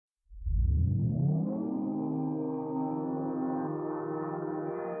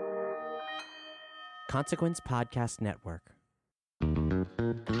Consequence Podcast Network.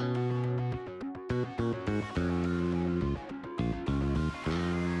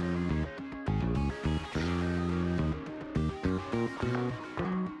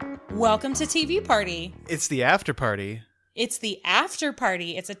 Welcome to TV Party. It's the after party. It's the after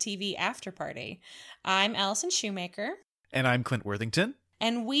party. It's a TV after party. I'm Allison Shoemaker. And I'm Clint Worthington.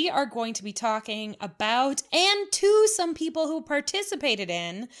 And we are going to be talking about, and to some people who participated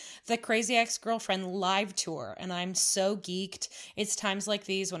in, the Crazy Ex-Girlfriend live tour. And I'm so geeked. It's times like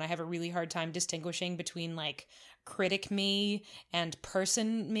these when I have a really hard time distinguishing between like critic me and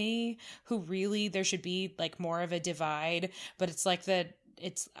person me, who really there should be like more of a divide. But it's like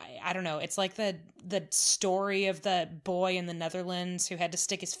I don't know. It's like the story of the boy in the Netherlands who had to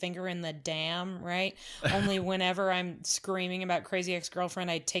stick his finger in the dam, right? Only whenever I'm screaming about Crazy Ex-Girlfriend,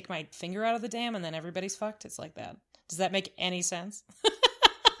 I take my finger out of the dam and then everybody's fucked. It's like that. Does that make any sense?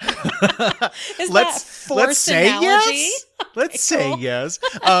 Let's say analogy? yes. Let's Okay, say cool. yes.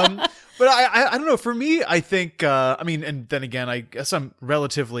 But I don't know. For me, I think and then again, I guess I'm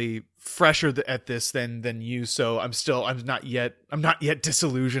relatively fresher at this than you, so I'm not yet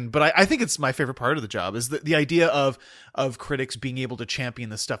disillusioned. But I think it's my favorite part of the job is the idea of critics being able to champion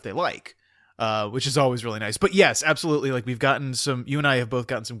the stuff they like. Which is always really nice. But yes, absolutely. Like you and I have both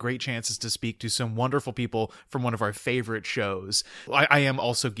gotten some great chances to speak to some wonderful people from one of our favorite shows. I am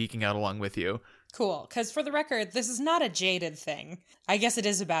also geeking out along with you. Cool, because for the record, this is not a jaded thing. I guess it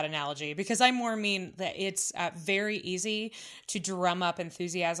is a bad analogy, because I more mean that it's very easy to drum up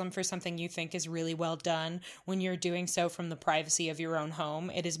enthusiasm for something you think is really well done when you're doing so from the privacy of your own home.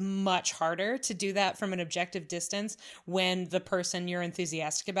 It is much harder to do that from an objective distance when the person you're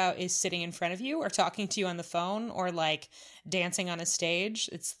enthusiastic about is sitting in front of you or talking to you on the phone or like dancing on a stage.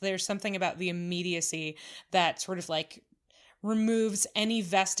 There's something about the immediacy that sort of like removes any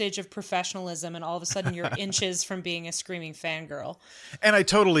vestige of professionalism, and all of a sudden you're inches from being a screaming fangirl. And I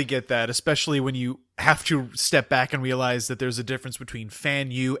totally get that, especially when you have to step back and realize that there's a difference between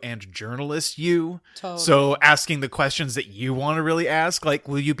fan you and journalist you. Totally. So asking the questions that you want to really ask, like,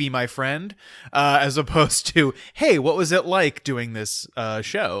 will you be my friend? As opposed to, hey, what was it like doing this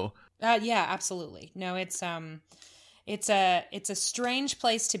show? Yeah, absolutely. No, it's a strange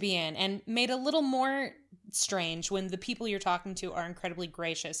place to be in, and made a little more strange when the people you're talking to are incredibly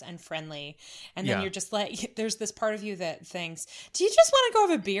gracious and friendly, and then you're just like, there's this part of you that thinks, do you just want to go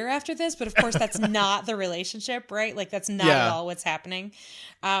have a beer after this? But of course that's not the relationship, right? Like that's not at all what's happening.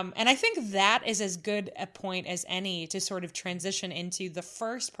 And I think that is as good a point as any to sort of transition into the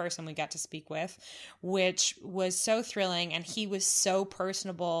first person we got to speak with, which was so thrilling, and he was so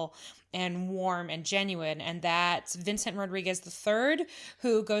personable and warm and genuine, and that's Vincent Rodriguez III,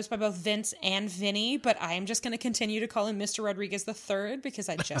 who goes by both Vince and Vinny, but I am just going to continue to call him Mr. Rodriguez III because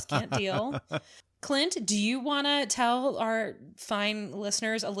I just can't deal. Clint, do you want to tell our fine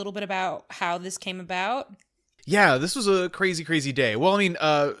listeners a little bit about how this came about? Yeah, this was a crazy, crazy day. Well, I mean,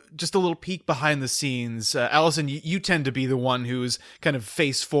 just a little peek behind the scenes. Allison, you tend to be the one who's kind of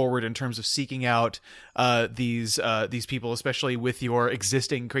face forward in terms of seeking out these people, especially with your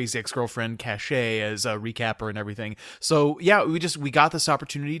existing Crazy Ex-Girlfriend cachet as a recapper and everything. So yeah, we got this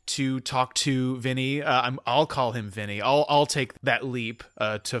opportunity to talk to Vinny. I'll call him Vinny. I'll take that leap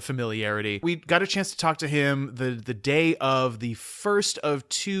to familiarity. We got a chance to talk to him the day of the first of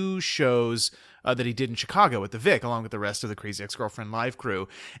two shows that he did in Chicago at the Vic, along with the rest of the Crazy Ex-Girlfriend live crew.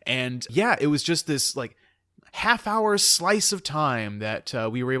 And yeah, it was just this like half-hour slice of time that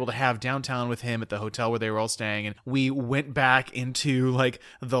we were able to have downtown with him at the hotel where they were all staying. And we went back into like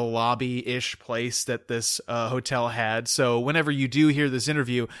the lobby-ish place that this hotel had. So whenever you do hear this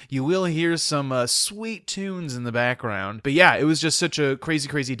interview, you will hear some sweet tunes in the background. But yeah, it was just such a crazy,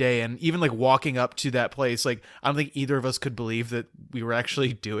 crazy day. And even like walking up to that place, like I don't think either of us could believe that we were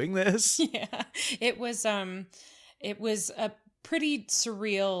actually doing this. Yeah, it was a pretty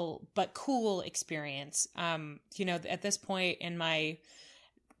surreal but cool experience. At this point in my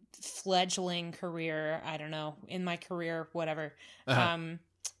fledgling career, I don't know, in my career, whatever,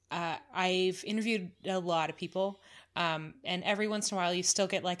 I've interviewed a lot of people. And every once in a while you still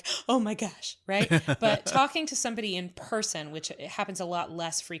get like, oh my gosh, right? But talking to somebody in person, which happens a lot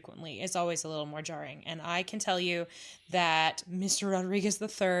less frequently, is always a little more jarring. And I can tell you that Mr. Rodriguez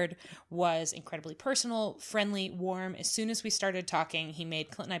III was incredibly personal, friendly, warm. As soon as we started talking, he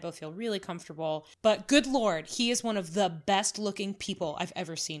made Clint and I both feel really comfortable. But good Lord, he is one of the best looking people I've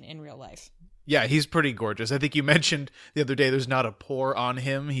ever seen in real life. Yeah, he's pretty gorgeous. I think you mentioned the other day there's not a pore on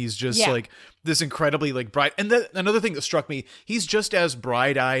him. He's just like this incredibly like bright. And another thing that struck me, he's just as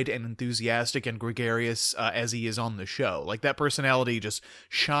bright-eyed and enthusiastic and gregarious as he is on the show. Like that personality just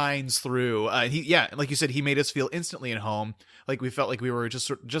shines through. Like you said, he made us feel instantly at home. Like we felt like we were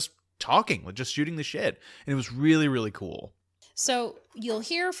just talking, like just shooting the shit. And it was really, really cool. So you'll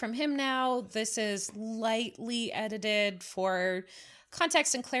hear from him now. This is lightly edited for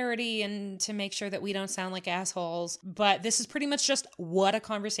context and clarity and to make sure that we don't sound like assholes. But this is pretty much just what a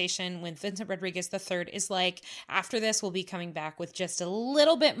conversation with Vincent Rodriguez III is like. After this, we'll be coming back with just a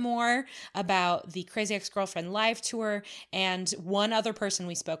little bit more about the Crazy Ex-Girlfriend live tour and one other person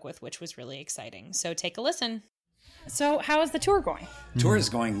we spoke with, which was really exciting. So take a listen. So how is the tour going? Tour is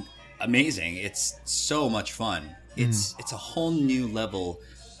going amazing. It's so much fun. It's a whole new level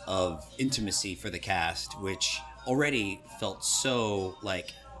of intimacy for the cast, which already felt so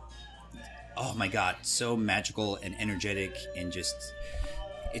like, oh my god, so magical and energetic, and just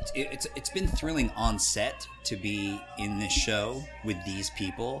it's been thrilling on set to be in this show with these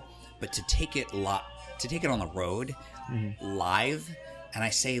people, but to take it on the road live, and I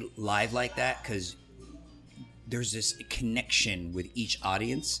say live like that because there's this connection with each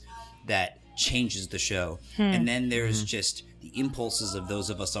audience that changes the show, and then there's just the impulses of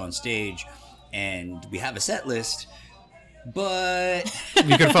those of us on stage. And we have a set list, but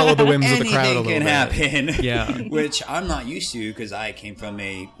you can follow the whims of the crowd a little bit. Anything can happen, yeah. Which I'm not used to because I came from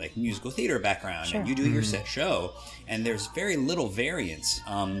a musical theater background, and you do your set show, and there's very little variance.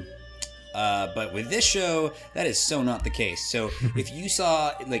 But with this show, that is so not the case. So if you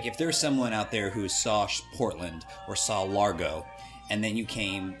saw, if there's someone out there who saw Portland or saw Largo, and then you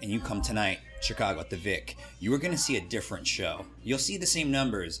come tonight, Chicago at the Vic, you are going to see a different show. You'll see the same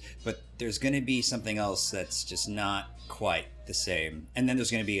numbers, but there's going to be something else that's just not quite the same. And then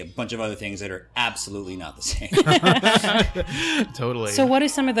there's going to be a bunch of other things that are absolutely not the same. Totally. So what do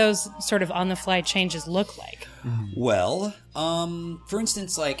some of those sort of on-the-fly changes look like? Well, for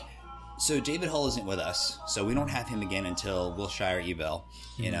instance, so David Hull isn't with us, so we don't have him again until Wilshire Ebell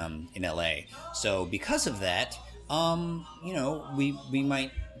in LA. So because of that, we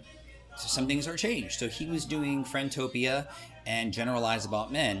might, some things are changed. So he was doing Friendtopia and Generalize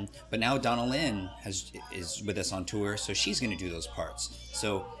About Men, but now Donna Lynn is with us on tour, so she's going to do those parts.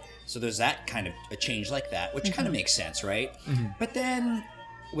 So there's that kind of a change like that, which kind of makes sense, right? But then,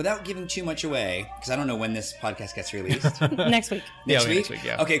 without giving too much away, because I don't know when this podcast gets released. Next week. Next week? Next week,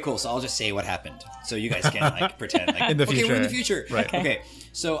 yeah. Okay, cool. So I'll just say what happened, so you guys can pretend in the future. Okay, we're in the future. Right. Okay.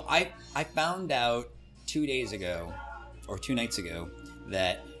 So I found out 2 days ago, or 2 nights ago,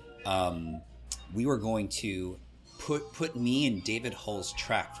 that we were going to put me and David Hull's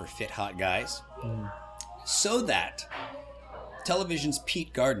track for Fit Hot Guys, so that television's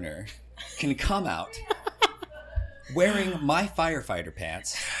Pete Gardner can come out wearing my firefighter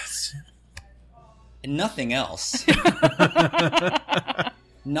pants and nothing else.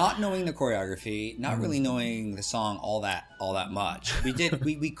 Not knowing the choreography, not really knowing the song all that much. We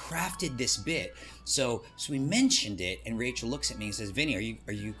crafted this bit. So we mentioned it, and Rachel looks at me and says, "Vinny,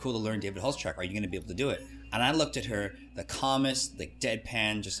 are you cool to learn David Hull's track? Are you going to be able to do it?" And I looked at her, the calmest,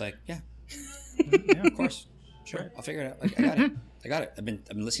 deadpan, just yeah, of course, sure, I'll figure it out. I got it. I've been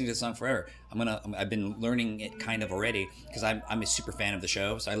listening to the song forever. I've been learning it kind of already because I'm a super fan of the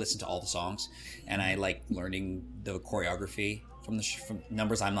show, so I listen to all the songs, and I like learning the choreography from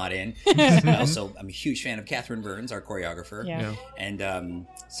numbers I'm not in. I'm a huge fan of Catherine Burns, our choreographer. Yeah. And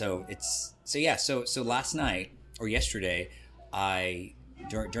so last night or yesterday,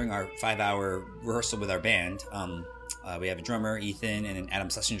 during our 5-hour rehearsal with our band, we have a drummer, Ethan, and an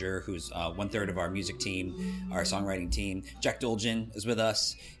Adam Schlesinger, who's 1/3 of our music team, our songwriting team. Jack Dolgen is with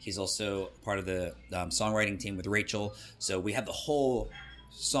us. He's also part of the songwriting team with Rachel. So we have the whole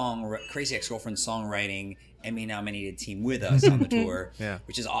Crazy Ex-Girlfriend songwriting Emmy-nominated team with us on the tour,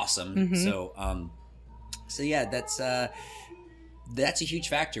 which is awesome. So yeah, that's a huge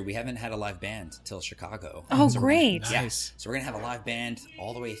factor. We haven't had a live band till Chicago. Oh, so great! Nice. So we're gonna have a live band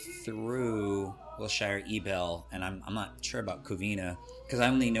all the way through Wilshire Ebell, and I'm not sure about Covina because I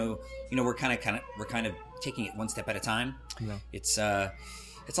only know we're kind of taking it one step at a time. No. It's a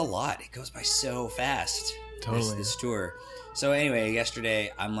lot. It goes by so fast. Totally. This tour. So anyway,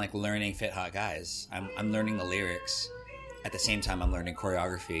 yesterday I'm learning Fit Hot Guys. I'm learning the lyrics. At the same time, I'm learning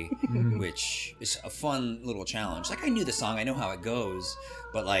choreography, which is a fun little challenge. I knew the song, I know how it goes,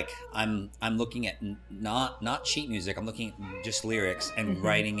 but I'm looking at not sheet music. I'm looking at just lyrics and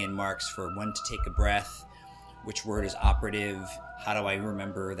writing in marks for when to take a breath, which word is operative. How do I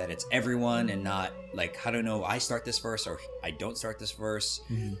remember that it's everyone and not like, how do I know I start this verse or I don't start this verse?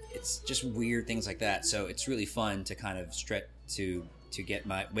 It's just weird things like that. So it's really fun to kind of stretch to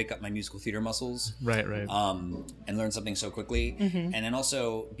wake up my musical theater muscles, Right. and learn something so quickly, and then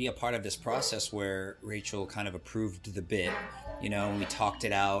also be a part of this process where Rachel kind of approved the bit, and we talked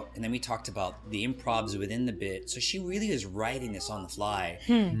it out, and then we talked about the improvs within the bit. So she really is writing this on the fly,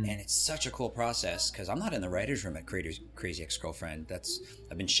 and it's such a cool process because I'm not in the writer's room at Crazy Ex-Girlfriend.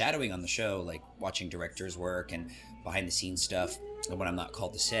 I've been shadowing on the show, like watching directors work and behind the scenes stuff when I'm not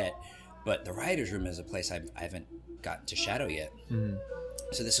called to set. But the writer's room is a place I haven't gotten to shadow yet.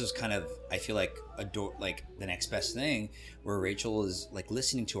 So this was kind of, I feel like, like the next best thing, where Rachel is like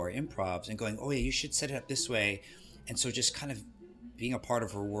listening to our improvs and going, oh yeah, you should set it up this way. And so just kind of being a part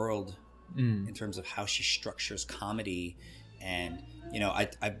of her world in terms of how she structures comedy. And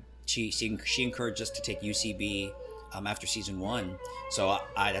she encouraged us to take UCB after season 1. So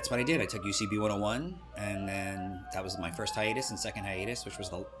that's what I did. I took UCB 101, and then that was my first hiatus, and second hiatus, which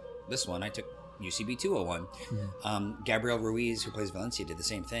was this one, I took UCB 201. Gabrielle Ruiz, who plays Valencia, did the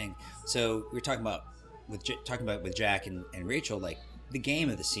same thing. So we were talking about with Jack and Rachel, like the game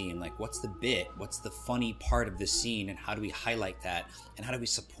of the scene, like what's the bit, what's the funny part of the scene, and how do we highlight that, and how do we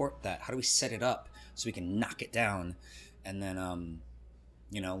support that, how do we set it up so we can knock it down, and then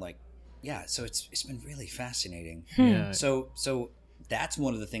so it's been really fascinating. Yeah. So that's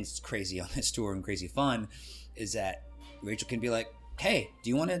one of the things that's crazy on this tour and crazy fun is that Rachel can be like, hey, do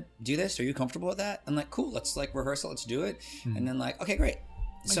you want to do this? Are you comfortable with that? I'm like, cool, let's like rehearse it, let's do it. And then like, okay, great.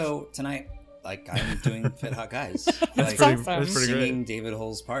 So tonight, like I'm doing Fit Hot Guys. That's like, awesome. That's pretty singing great. David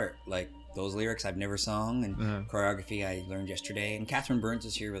Hull's part. Like those lyrics I've never sung, and choreography I learned yesterday. And Catherine Burns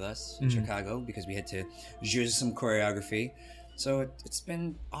is here with us in Chicago because we had to use some choreography. So it's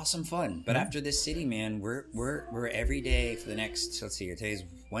been awesome fun. But after this city, man, we're every day for the next, let's see here, today's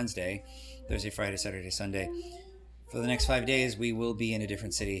Wednesday, Thursday, Friday, Saturday, Sunday. For the next 5 days, we will be in a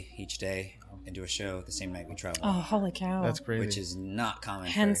different city each day and do a show the same night we travel. Oh, holy cow. That's crazy. Which is not common.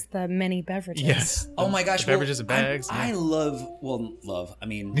 Hence the many beverages. Yes. Oh my gosh! The beverages and bags. I love. I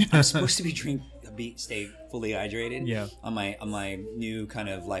mean, I'm supposed to stay fully hydrated. Yeah. On my new kind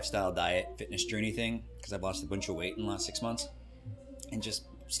of lifestyle diet fitness journey thing, because I've lost a bunch of weight in the last 6 months, and just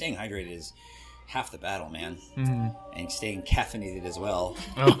staying hydrated is half the battle, man. And staying caffeinated as well.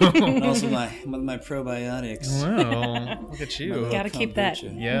 And also my probiotics. Wow. Look at you. My Gotta keep that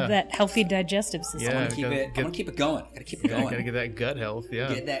Yeah. that healthy digestive system. Yeah. I want to keep it going. Gotta keep it going. Gotta get that gut health.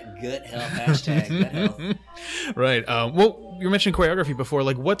 Yeah. Get that gut health hashtag. Gut health. Right. Well, you were mentioning choreography before.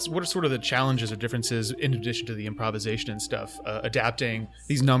 Like, what are sort of the challenges or differences in addition to the improvisation and stuff, adapting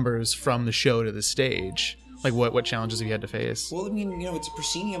these numbers from the show to the stage? Like, what challenges have you had to face? Well, I mean, it's a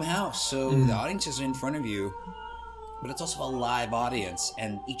proscenium house, so the audience is in front of you, but it's also a live audience,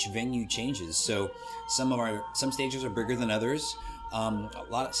 and each venue changes. So some stages are bigger than others. Some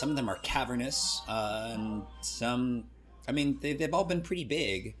of them are cavernous, and some, I mean, they've all been pretty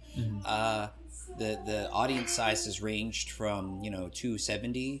big. The audience sizes ranged from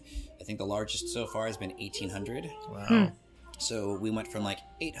 270. I think the largest so far has been 1,800. Wow. So we went from like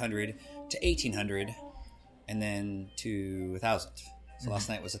 800 to 1,800. And then to 1,000. So last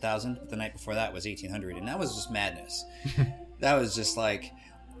night was 1,000. But the night before that was 1,800, and that was just madness. That was just like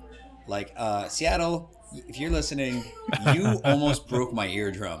Seattle. If you're listening, you almost broke my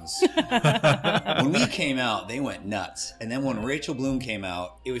eardrums. When we came out, they went nuts, and then when Rachel Bloom came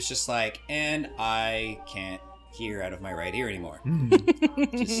out, it was just like, and I can't hear out of my right ear anymore.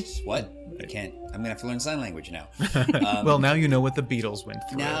 Just what? I can't. I'm gonna have to learn sign language now. Well, now you know what the Beatles went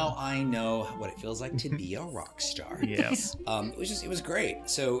through. Now I know what it feels like to be a rock star. Yes. It was great.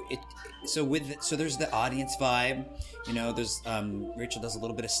 So there's the audience vibe. There's Rachel does a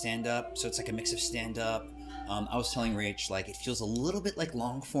little bit of stand up, so it's like a mix of stand up. I was telling Rach, like, it feels a little bit like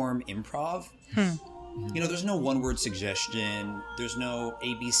long form improv. There's no one word suggestion. There's no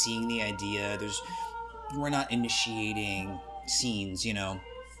ABCing the idea. We're not initiating scenes,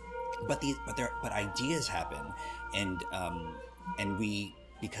 but ideas happen, and we,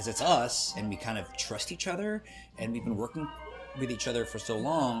 because it's us and we kind of trust each other, and we've been working with each other for so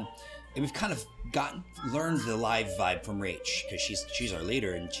long, and we've kind of learned the live vibe from Rach, because she's our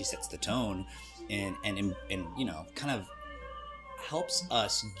leader and she sets the tone, and kind of helps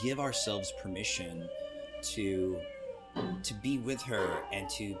us give ourselves permission to be with her and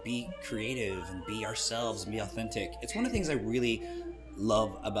to be creative and be ourselves and be authentic. It's one of the things I really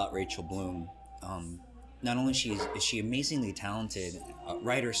love about Rachel Bloom. not only is she amazingly talented,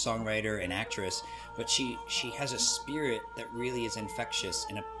 writer, songwriter, and actress, but she has a spirit that really is infectious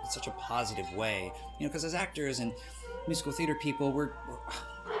in such a positive way. You know, because as actors and musical theater people, we're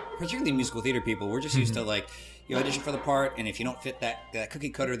particularly musical theater people, we're just used to like, you audition for the part, and if you don't fit that cookie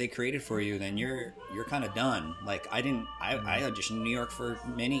cutter they created for you, then you're kind of done. Like I auditioned in New York for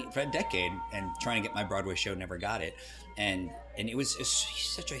a decade, and trying to get my Broadway show, never got it, and it was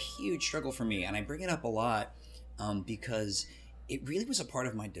such a huge struggle for me. And I bring it up a lot because it really was a part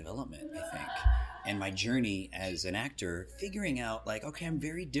of my development, I think, and my journey as an actor, figuring out like, okay, I'm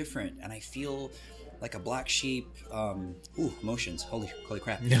very different, and I feel like a black sheep. Emotions. Holy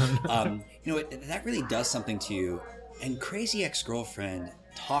crap. You know, that really does something to you. And Crazy Ex-Girlfriend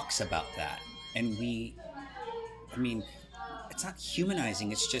talks about that. And it's not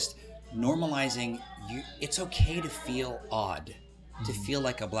humanizing. It's just normalizing. It's okay to feel odd, to feel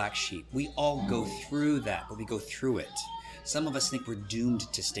like a black sheep. We all go through that, but we go through it. Some of us think we're doomed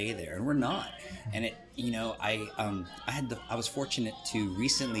to stay there, and we're not. And I was fortunate to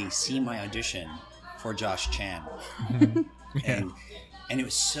recently see my audition for Josh Chan. And it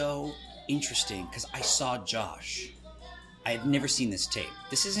was so interesting because I saw Josh. I had never seen this tape.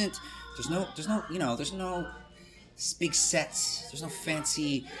 There's no big sets. There's no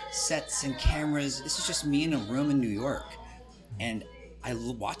fancy sets and cameras. This is just me in a room in New York. And I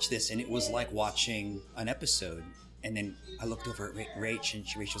watched this, and it was like watching an episode. And then I looked over at Rach, and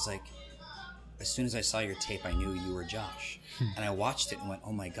Rach was like, as soon as I saw your tape, I knew you were Josh. And I watched it and went,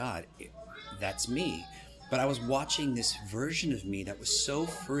 oh my God, that's me. But I was watching this version of me that was so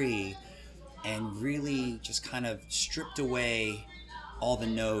free and really just kind of stripped away all the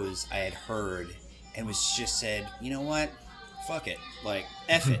no's I had heard, and was just said, you know what, fuck it, like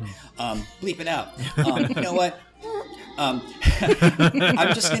F it, bleep it out, you know what, I'm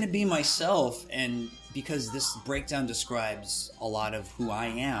just gonna be myself. And because this breakdown describes a lot of who I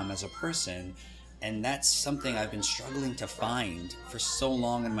am as a person, and that's something I've been struggling to find for so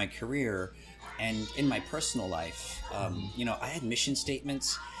long in my career and in my personal life. You know, I had mission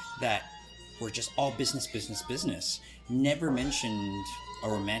statements that were just all business, never mentioned a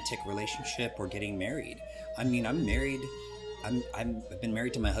romantic relationship or getting married. I mean, I'm married. I've been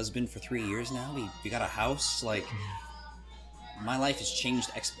married to my husband for 3 years now. We got a house. Like, my life has changed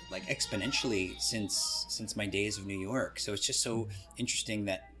exponentially since my days of New York. So it's just so interesting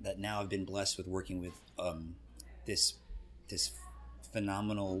that now I've been blessed with working with this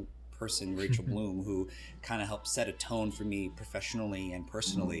phenomenal person, Rachel Bloom, who kind of helped set a tone for me professionally and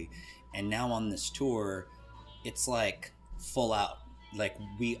personally. And now on this tour, it's like full out. Like,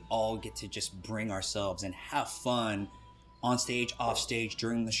 we all get to just bring ourselves and have fun on stage, off stage,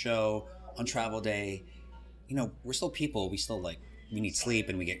 during the show, on travel day. You know, we're still people. We still we need sleep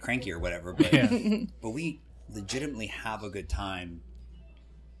and we get cranky or whatever. But but we legitimately have a good time,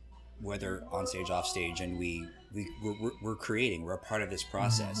 whether on stage, off stage, and we're creating. We're a part of this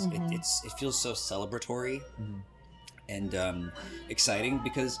process. It feels so celebratory and exciting,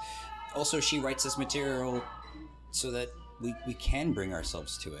 because also she writes this material so that we can bring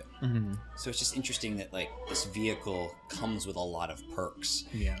ourselves to it. So it's just interesting that like this vehicle comes with a lot of perks.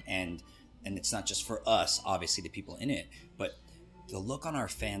 And it's not just for us, obviously, the people in it, but the look on our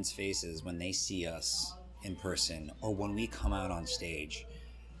fans' faces when they see us in person or when we come out on stage,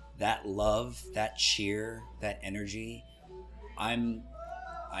 that love, that cheer, that energy, I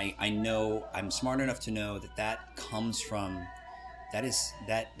know, I'm smart enough to know that comes from, that is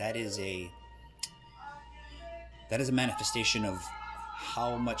a manifestation of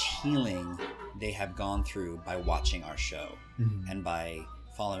how much healing they have gone through by watching our show and by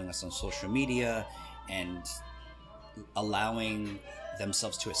following us on social media and allowing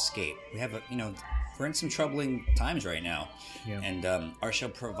themselves to escape. We have we're in some troubling times right now, and our show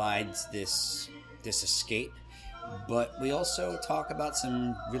provides this escape, but we also talk about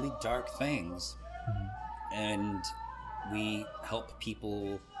some really dark things, and we help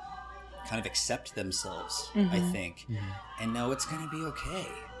people kind of accept themselves, I think, and know it's going to be okay.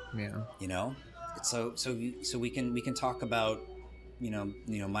 You know, so we can talk about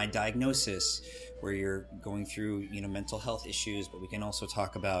my diagnosis, where you're going through mental health issues, but we can also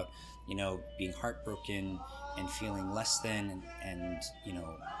talk about being heartbroken and feeling less than, and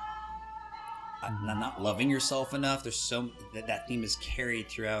not loving yourself enough. There's that theme is carried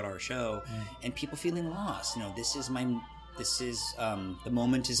throughout our show, and people feeling lost. This is the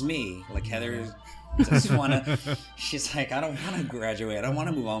moment is me. Like Heather just she's like, I don't want to graduate. I don't want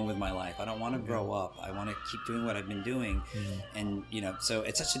to move on with my life. I don't want to grow up. I want to keep doing what I've been doing. And so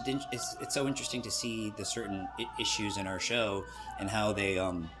it's it's so interesting to see the certain issues in our show and how they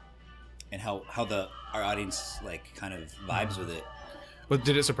and how our audience like kind of vibes with it. But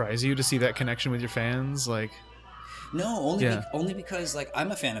did it surprise you to see that connection with your fans? Like, no, only because like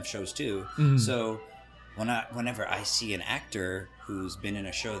I'm a fan of shows too. So whenever I see an actor who's been in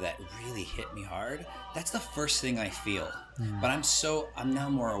a show that really hit me hard, that's the first thing I feel. But I'm now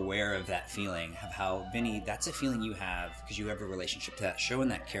more aware of that feeling, of how, Vinny, that's a feeling you have because you have a relationship to that show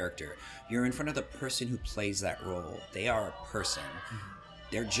and that character. You're in front of the person who plays that role. They are a person.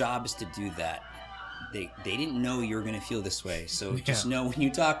 Their job is to do that. They didn't know you were going to feel this way. So just know when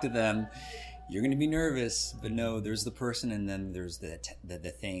you talk to them, you're going to be nervous. But no, there's the person, and then there's the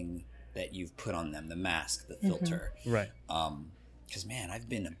thing that you've put on them, the mask, the filter. right. Because, man, I've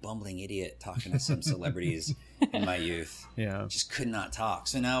been a bumbling idiot talking to some celebrities in my youth. Yeah. Just could not talk.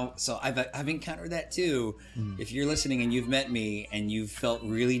 So I've encountered that too. If you're listening and you've met me and you've felt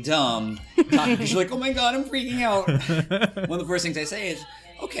really dumb talking, because you're like, oh my God, I'm freaking out. One of the first things I say is,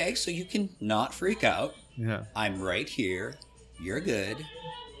 okay, so you can not freak out. Yeah. I'm right here. You're good.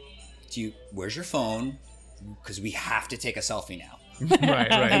 Where's your phone? Because we have to take a selfie now.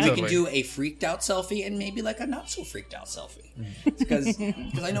 right. And Totally. we can do a freaked out selfie and maybe like a not so freaked out selfie. Because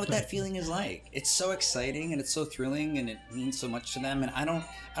I know what that feeling is like. It's so exciting and it's so thrilling and it means so much to them. And I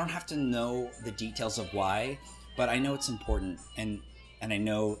don't have to know the details of why, but I know it's important and I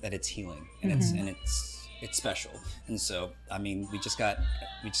know that it's healing and it's special. And so, I mean, we just got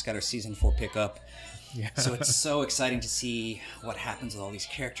our season 4 pickup. Yeah. So it's so exciting to see what happens with all these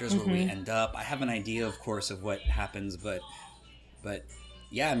characters, where we end up. I have an idea, of course, of what happens, but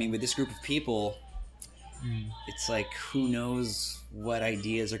yeah, I mean, with this group of people, it's like, who knows what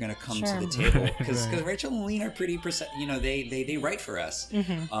ideas are going to come to the table? Because Rachel and Lean are pretty, they write for us.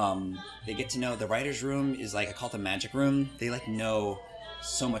 They get to know, the writer's room is like, I call it the magic room. They like know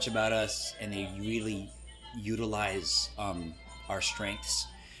so much about us, and they really utilize our strengths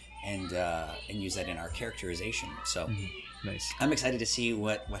and use that in our characterization. So Nice. I'm excited to see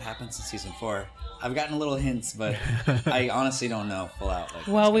what happens in season 4. I've gotten a little hints, but I honestly don't know full out. Like,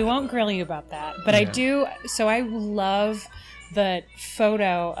 well, we won't grill you about that, but I do. So I love the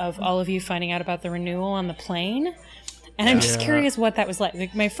photo of all of you finding out about the renewal on the plane. And I'm just curious what that was like.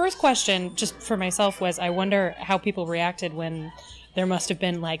 Like, my first question, just for myself, was I wonder how people reacted when there must have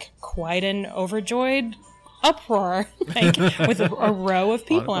been like quite an overjoyed uproar, like with a row of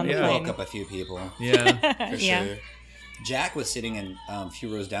people on the plane. Woke up a few people. Yeah. For sure. Jack was sitting in a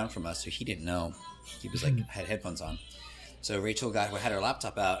few rows down from us, so he didn't know. He was like had headphones on. So Rachel had her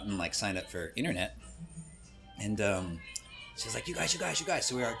laptop out and like signed up for internet, and she was like, "You guys."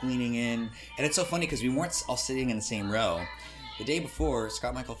 So we were leaning in, and it's so funny because we weren't all sitting in the same row. The day before,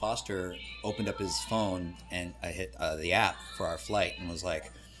 Scott Michael Foster opened up his phone, and I hit the app for our flight, and was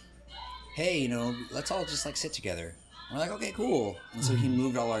like, "Hey, let's all just like sit together." We're like, okay, cool. And so he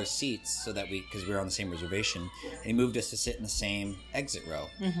moved all our seats so that because we were on the same reservation, and he moved us to sit in the same exit row.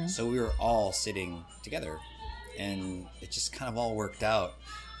 So we were all sitting together, and it just kind of all worked out.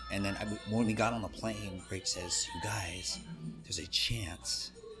 And then when we got on the plane, Rach says, "You guys, there's a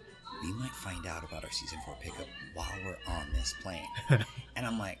chance we might find out about our season 4 pickup while we're on this plane." And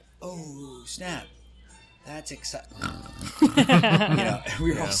I'm like, oh, snap. That's exciting.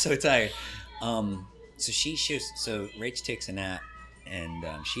 We were all so tired. So so Rach takes a nap, and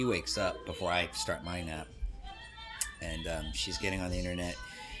she wakes up before I start my nap, and she's getting on the internet,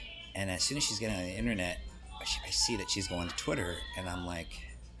 and as soon as she's getting on the internet, I see that she's going to Twitter, and I'm like,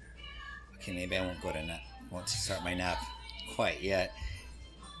 okay, maybe I won't start my nap quite yet,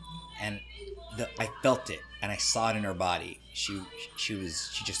 and I felt it, and I saw it in her body. She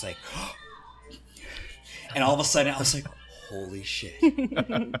just like, and all of a sudden I was like, holy shit,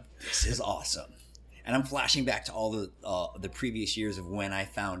 this is awesome. And I'm flashing back to all the previous years of when I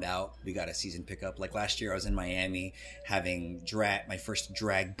found out we got a season pickup. Like last year, I was in Miami having my first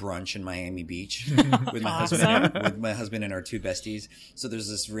drag brunch in Miami Beach with my husband and our 2 besties. So there's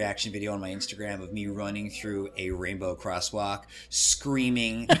this reaction video on my Instagram of me running through a rainbow crosswalk,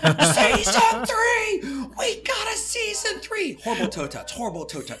 screaming, "Season 3! We got a season 3!" Horrible toe touch.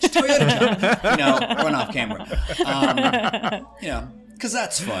 Toyota jump. Run off camera. Because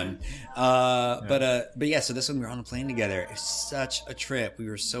that's fun. But yeah, so this one we were on a plane together. It was such a trip. We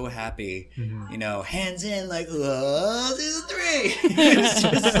were so happy. Hands in, like, season 3.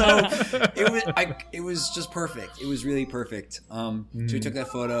 It was just perfect. It was really perfect. So we took that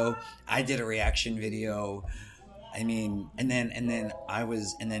photo. I did a reaction video. I mean, and then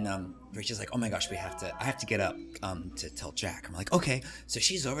Rachel's like, "Oh my gosh, I have to get up to tell Jack." I'm like, "Okay." So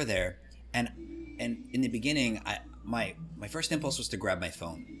she's over there, and in the beginning, my first impulse was to grab my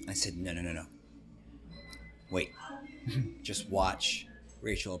phone. I said, no. Wait. Just watch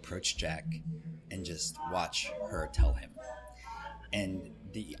Rachel approach Jack and just watch her tell him. And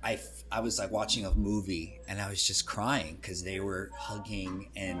I was like watching a movie, and I was just crying because they were hugging,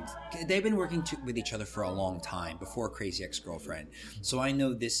 and they've been working with each other for a long time before Crazy Ex-Girlfriend. So I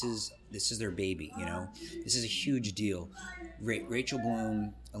know this is their baby. You know, this is a huge deal. Rachel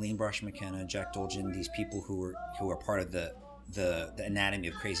Bloom, Aline Brosh McKenna, Jack Dolgen, these people who are part of the anatomy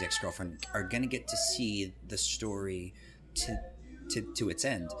of Crazy Ex-Girlfriend are gonna get to see the story to its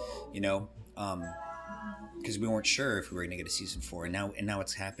end. You know. Because we weren't sure if we were going to get a season 4, and now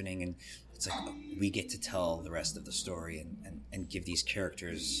it's happening, and it's like we get to tell the rest of the story and give these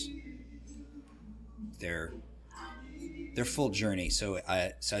characters their full journey. So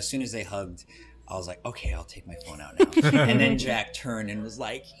as soon as they hugged, I was like, okay, I'll take my phone out now. And then Jack turned and was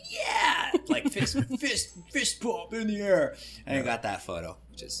like, yeah, like fist pump in the air, and I got that photo,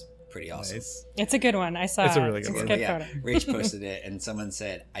 which is pretty awesome. Nice. It's a good one. I saw It's a it. really good one. It's a good Yeah, photo. Rach posted it, and someone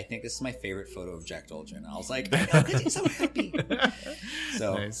said, I think this is my favorite photo of Jack Dolgen. I was like, I know, because he's so happy.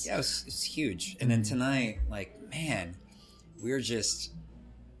 So, Nice. yeah, it's huge. And then tonight, like, man, we were just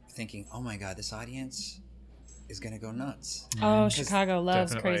thinking, oh my God, this audience is going to go nuts. Oh, Chicago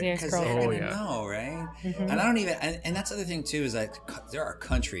loves Definitely. Crazy Because they're Ex-Girlfriend. going to know, right? And I don't even, and that's the other thing, too, is that there are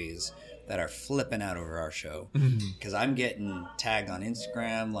countries that are flipping out over our show, because I'm getting tagged on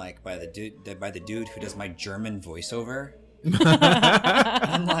Instagram like by the dude who does my German voiceover.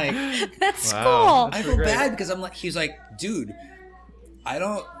 I'm like, That's Wow. cool. I feel bad because I'm like, he's like, dude, I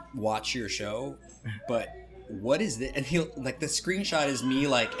don't watch your show, but what is this? And he'll like, the screenshot is me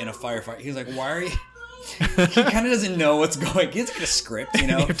like in a firefight. He's like, why are you? He kind of doesn't know what's going. He doesn't get a script, you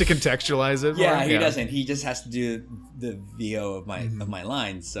know. You have to contextualize it. Yeah, for him. he doesn't. He just has to do the VO of my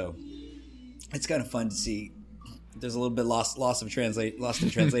lines. So it's kind of fun to see. There's a little bit lost in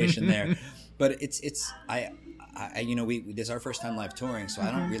translation there, but it's I you know, this is our first time live touring, so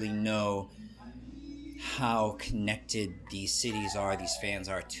I don't really know how connected these cities are, these fans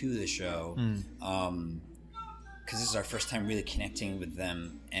are to the show, because this is our first time really connecting with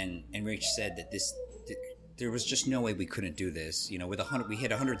them. And Rach said that there was just no way we couldn't do this. You know, we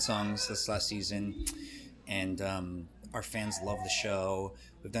hit 100 songs this last season, and our fans love the show.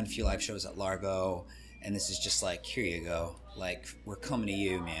 We've done a few live shows at Largo, and this is just like, here you go. Like, we're coming to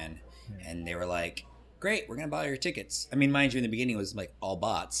you, man. And they were like, great, we're going to buy your tickets. I mean, mind you, in the beginning it was like all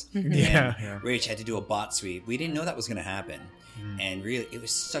bots. Yeah. And Rach had to do a bot sweep. We didn't know that was going to happen. And really, it was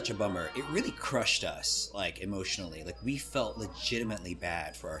such a bummer. It really crushed us, like, emotionally. Like, we felt legitimately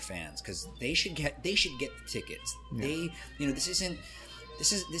bad for our fans, because they should get the tickets. They, you know, this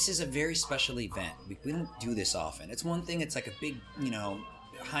is a very special event. We don't do this often. It's one thing, it's like a big, you know,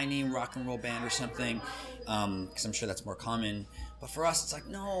 high name rock and roll band or something, because I'm sure that's more common. But for us, it's like,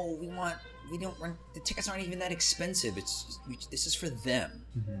 no, the tickets aren't even that expensive. This is for them,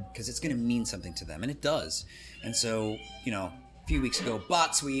 because it's going to mean something to them, and it does. And so, you know, a few weeks ago,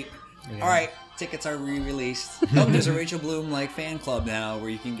 bot sweep. All right, tickets are re-released. Oh, there's a Rachel Bloom like fan club now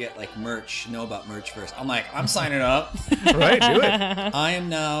where you can get like merch. Know about merch first. I'm like, I'm signing up. Right, do it. I am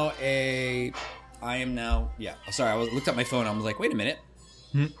now. Yeah. Oh, sorry, I looked at my phone. I was like, wait a minute.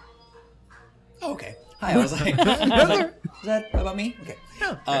 Oh, okay. Hi. I was like, is that about me? Okay.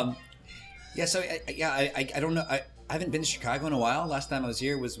 Yeah. So I don't know. I haven't been to Chicago in a while. Last time I was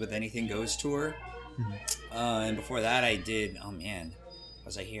here was with Anything Goes tour, and before that I did. Oh man,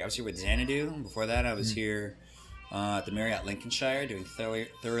 was I here? I was here with Xanadu. Before that, I was here at the Marriott Lincolnshire doing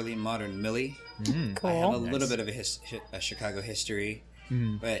Thoroughly Modern Millie. Cool. I have a little bit of a Chicago history,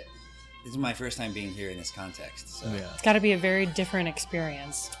 but this is my first time being here in this context. So. Yeah. It's got to be a very different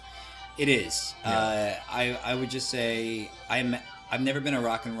experience. It is. I would just say I've never been a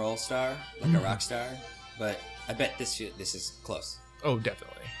rock and roll star, like a rock star, but I bet this is close. Oh,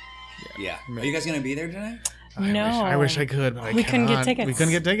 definitely. Yeah. Are you guys gonna be there tonight? No. I wish I could, but We couldn't get tickets. We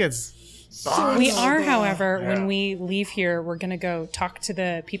couldn't get tickets. We are, however, when we leave here, we're going to go talk to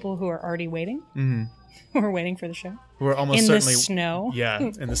the people who are already waiting, who are waiting for the show. We're almost In certainly the snow. Yeah,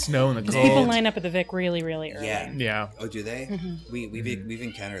 in the snow and the Because cold. people line up at the Vic really, really early. Yeah. Yeah. Oh, do they? We've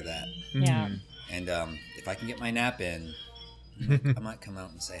encountered that, Yeah. and if I can get my nap in, I might come out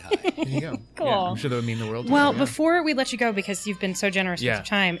and say hi. There you go. Cool. Yeah, I'm sure that would mean the world to Well, you, yeah. before we let you go, because you've been so generous with Yeah. your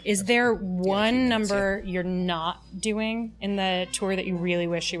time, is there one minutes, number you're not doing in the tour that you really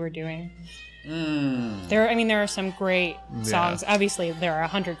wish you were doing? There are some great songs. Obviously, there are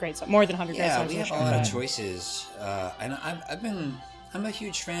 100 great songs, more than 100 great Yeah, songs. we on have the a show, lot of but- choices, and I'm a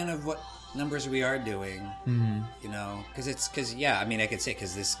huge fan of what numbers we are doing. You know, because I mean, I could say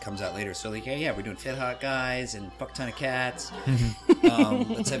because this comes out later. So like, yeah, we're doing Fit Hot Guys and Fuck Ton of Cats.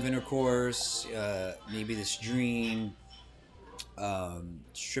 Let's Have Intercourse. Maybe This Dream.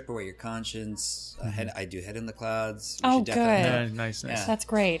 Strip Away Your Conscience. I do Head in the Clouds. Oh, should definitely good. Yeah, nice. Yeah. That's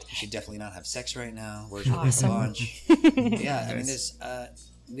great. We should definitely not have sex right now. Where's your Awesome. launch? Yeah, I mean, there's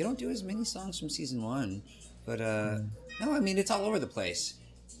we don't do as many songs from season 1, but no, I mean it's all over the place.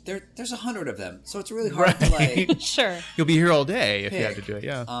 There's 100 of them, so it's really hard to like. Sure. You'll be here all day if you had to pick. do it.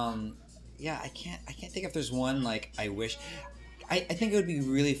 Yeah. Yeah, I can't think if there's one like I wish. I think it would be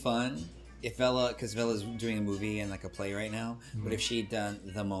really fun if because Vella's doing a movie and like a play right now. But if she'd done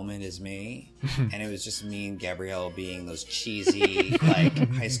The Moment Is Me, and it was just me and Gabrielle being those cheesy like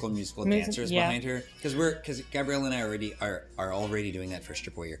High School Musical dancers yeah. behind her, because Gabrielle and I are already doing that for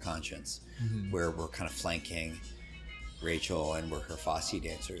Strip Away Your Conscience, where we're kind of flanking Rachel and we're her Fosse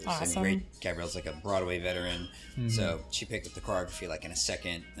dancers. Awesome. And Gabrielle's like a Broadway veteran, so she picked up the choreography like in a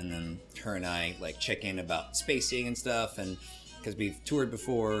second, and then her and I like check in about spacing and stuff, and because we've toured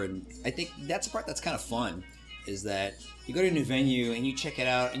before, and I think that's the part that's kind of fun, is that you go to a new venue and you check it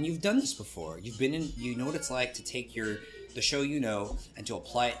out, and you've done this before. You've been in, you know what it's like to take the show and to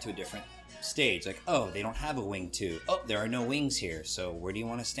apply it to a different stage. Like, oh, they don't have a wing 2. Oh, there are no wings here. So where do you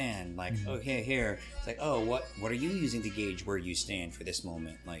want to stand? Like, okay, here. It's like, oh, what are you using to gauge where you stand for this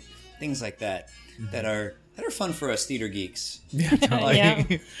moment? Like things like that that are fun for us theater geeks. Yeah, totally. Yeah.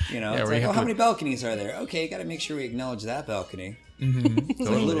 You know, Yeah, it's where like, you have how to- many balconies are there? Okay, got to make sure we acknowledge that balcony. It's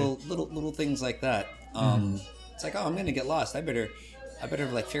like little things like that. It's like, oh, I'm gonna get lost. I better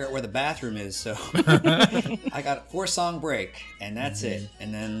like figure out where the bathroom is. So I got a 4-song break, and that's it.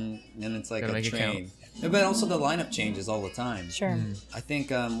 And then it's like Gotta a make it count. train. But also the lineup changes all the time. Sure. I think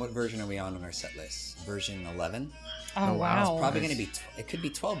what version are we on our set list? Version 11. Oh, wow. Probably going to be. It could be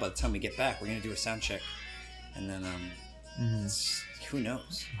 12 by the time we get back. We're going to do a sound check, and then who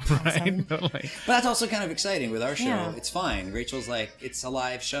knows? Right. Totally. But that's also kind of exciting with our show. Yeah. It's fine. Rachel's like, it's a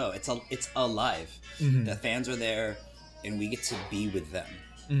live show. It's alive. The fans are there, and we get to be with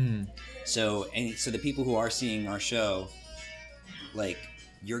them. So the people who are seeing our show, like,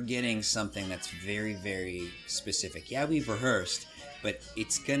 you're getting something that's very, very specific. Yeah, we've rehearsed, but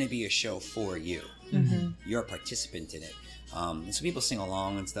it's gonna be a show for you. You're a participant in it. And so people sing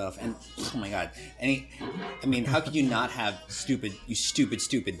along and stuff, and oh my god! I mean, how could you not have stupid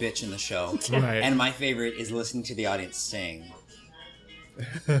bitch in the show? Right. And my favorite is listening to the audience sing.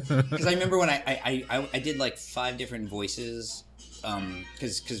 Because I remember when I did like 5 different voices.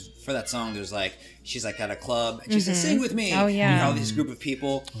 Because for that song, there's like, she's like at a club and she says, "Sing with me." Oh, yeah. You know, this group of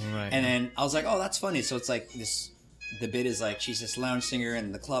people. Right. And then I was like, oh, that's funny. So it's like this. The bit is like she's this lounge singer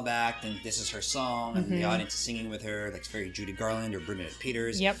in the club act, and this is her song, and the audience is singing with her, like it's very Judy Garland or Bernadette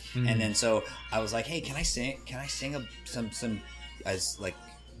Peters. Yep. And then so I was like, hey, can I sing some as like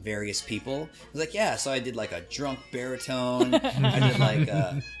various people? I was like, yeah. So I did like a drunk baritone. I did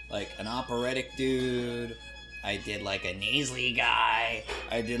like an operatic dude. I did like a nasally guy.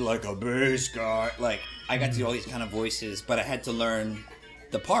 I did like a bass guy. Like I got to do all these kind of voices, but I had to learn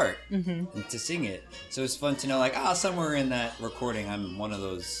the part and to sing it. So it's fun to know, like, somewhere in that recording, I'm one of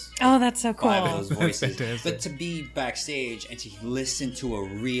those Oh, that's so 5 of cool. those voices. Fantastic. But to be backstage and to listen to a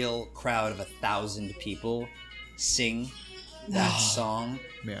real crowd of 1,000 people sing that song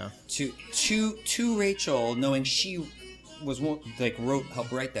Yeah. to Rachel, knowing she was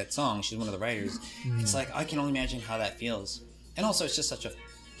helped write that song. She's one of the writers. It's like, I can only imagine how that feels. And also, it's just such a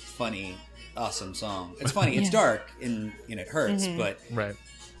funny, awesome song. It's funny. It's dark and it hurts, but Right.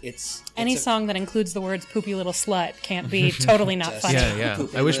 it's Any a- song that includes the words "poopy little slut" can't be totally not just funny. Yeah, yeah.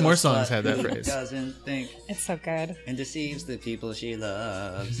 poopy I wish little more songs slut had that who phrase. Doesn't think It's so good. and deceives the people she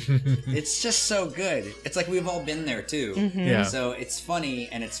loves. It's just so good. It's like we've all been there too. Yeah. So it's funny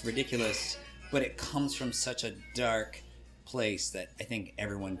and it's ridiculous, but it comes from such a dark place that I think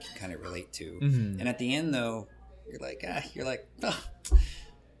everyone can kind of relate to. And at the end, though, you're like, oh,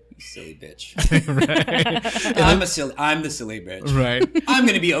 you silly bitch. I'm the silly bitch. Right. I'm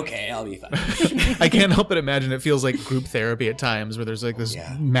gonna be okay. I'll be fine. I can't help but imagine it feels like group therapy at times where there's like this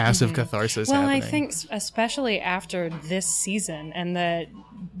Yeah. massive catharsis Well, happening. I think especially after this season and the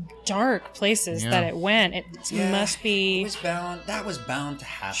dark places Yeah. that it went, it Yeah, must be. That was bound to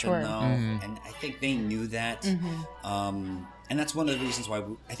happen, Sure. though, and I think they knew that. And that's one of the reasons why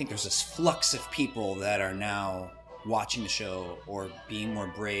I think there's this flux of people that are now watching the show or being more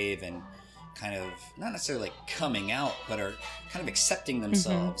brave and kind of not necessarily like coming out, but are kind of accepting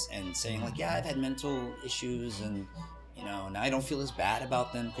themselves and saying like, yeah, I've had mental issues, and now I don't feel as bad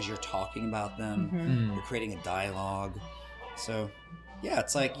about them because you're talking about them. You're creating a dialogue. So yeah,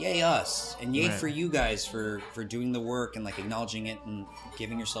 it's like, yay us, and yay Right. for you guys for doing the work and like acknowledging it and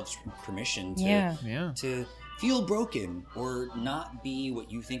giving yourselves permission to Yeah. to feel broken or not be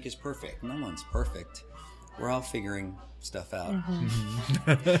what you think is perfect. No one's perfect. we're all figuring stuff out.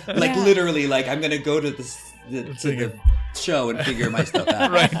 Mm-hmm. Like literally, like I'm gonna go to the show and figure my stuff out.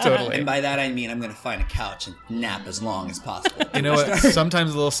 Right, totally. And by that I mean I'm gonna find a couch and nap as long as possible. You know what?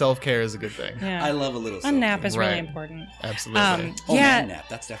 Sometimes a little self-care is a good thing. Yeah. I love a little A nap is really Right. important. Absolutely. Oh, Yeah. man nap.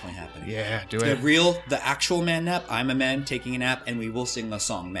 That's definitely happening. Yeah, do The it. the actual man nap. I'm a man taking a nap, and we will sing the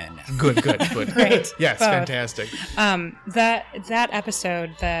song "Man Nap." Good. Great. Yes, Both. fantastic. That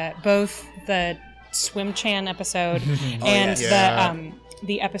episode, both the Swim Chan episode and Yeah.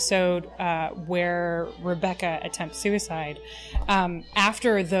 the episode where Rebecca attempts suicide.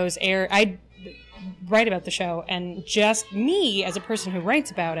 After those air, I write about the show, and just me as a person who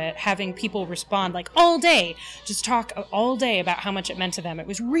writes about it, having people respond like all day, just talk all day about how much it meant to them. It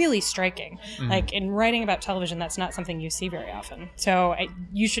was really striking. Like in writing about television, that's not something you see very often. So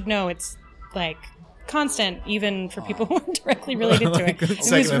you should know it's like constant, even for people who aren't directly related to it. It was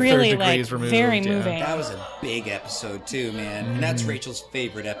second and really third like degrees removed, very yeah. moving. That was a big episode too, man. And that's Rachel's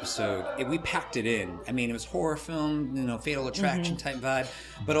favorite episode. We packed it in. I mean, it was horror film, Fatal Attraction type vibe,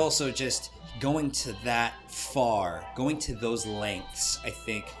 but also just going to that far, going to those lengths, I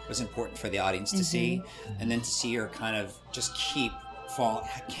think was important for the audience to see, and then to see her kind of just keep fall.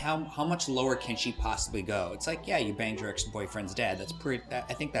 How much lower can she possibly go? It's like, yeah, you banged your ex-boyfriend's dad. That's pretty.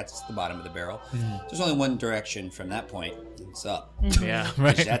 I think that's the bottom of the barrel. There's only one direction from that point. It's up. Yeah,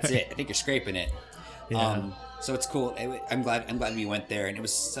 right. That's it. I think you're scraping it. Yeah. So it's cool. I'm glad we went there, and it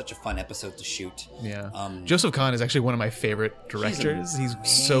was such a fun episode to shoot. Yeah. Joseph Kahn is actually one of my favorite directors. He's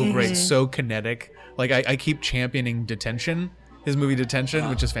so great, so kinetic. Like I keep championing Detention, his movie Detention,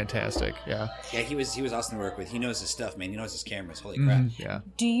 which is fantastic. Yeah. Yeah, he was awesome to work with. He knows his stuff, man. He knows his cameras. Holy crap. Yeah.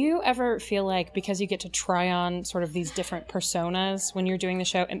 Do you ever feel like, because you get to try on sort of these different personas when you're doing the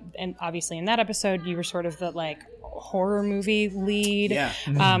show, and obviously in that episode you were sort of the like horror movie lead. Yeah.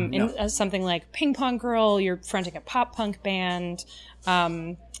 In something like Ping Pong Girl, you're fronting a pop punk band,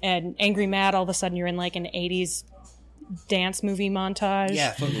 and Angry Mad, all of a sudden you're in like an 80s dance movie montage.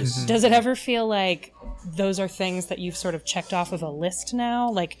 Yeah, Footloose. Does it ever feel like those are things that you've sort of checked off of a list now?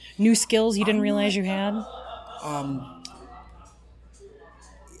 Like new skills you didn't realize you had? I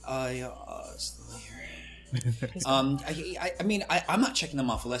mean, I'm not checking them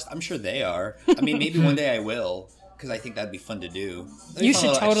off a list. I'm sure they are. I mean, maybe one day I will, because I think that'd be fun to do. You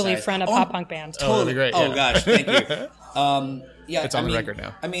should totally front a pop punk band. Oh, that'd be great. Oh yeah. gosh, thank you. Yeah, It's on the record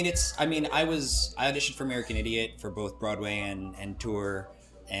now. I auditioned for American Idiot for both Broadway and tour,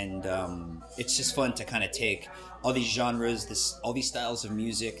 and it's just fun to kind of take all these genres, all these styles of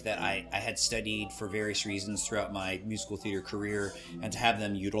music that I had studied for various reasons throughout my musical theater career, and to have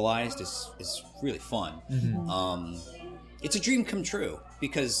them utilized is really fun. It's a dream come true,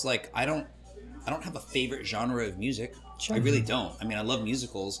 because like I don't have a favorite genre of music. Sure. I really don't. I mean, I love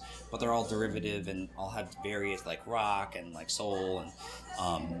musicals, but they're all derivative and all have various like rock and like soul and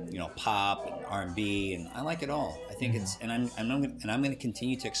pop and R&B, and I like it all. I think it's and I'm going to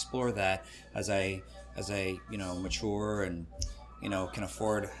continue to explore that as I mature and can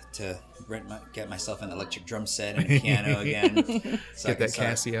afford to get myself an electric drum set and a piano again. So Get that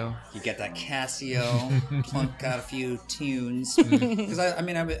Casio. You get that Casio, plunk out a few tunes. Because I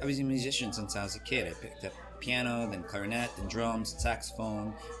was a musician since I was a kid. I picked up piano, then clarinet, then drums, and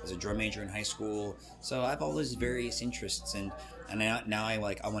saxophone. I was a drum major in high school. So I have all those various interests, and now I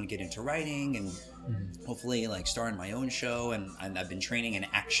want to get into writing and hopefully like star in my own show. And I've been training in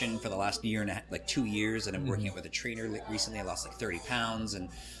action for the last year and a half, like 2 years, and I'm working it with a trainer. Recently, I lost like 30 pounds, and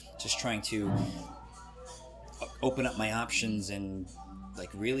just trying to open up my options and like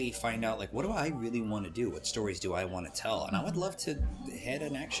really find out like what do I really want to do? What stories do I want to tell? And I would love to head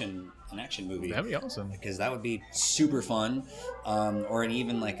an action movie. That'd be awesome. Because that would be super fun, or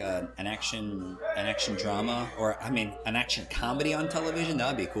even like an action drama, or an action comedy on television. That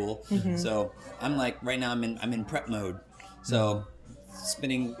would be cool. So I'm like right now I'm in prep mode. So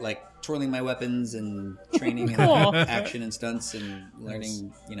twirling my weapons and training Cool. and action and stunts and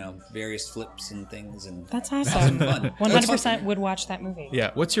learning various flips and things, and That's awesome. fun. 100% would watch that movie. Yeah.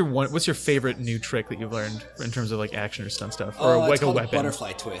 What's your favorite new trick that you've learned in terms of like action or stunt stuff, or like it's a called weapon?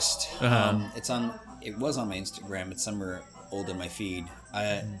 Butterfly Twist. It was on my Instagram. It's somewhere old in my feed.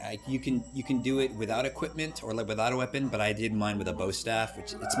 You can do it without equipment or like without a weapon, but I did mine with a bow staff,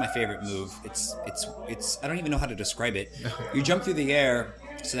 which it's my favorite move. It's I don't even know how to describe it. You jump through the air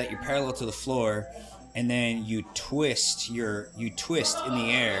so that you're parallel to the floor, and then you twist in the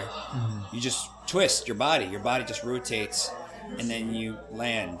air. You just twist your body just rotates, and then you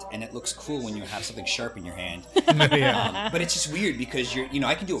land, and it looks cool when you have something sharp in your hand. Yeah. But it's just weird because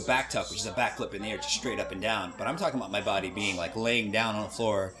I can do a back tuck, which is a backflip in the air, just straight up and down. But I'm talking about my body being like laying down on the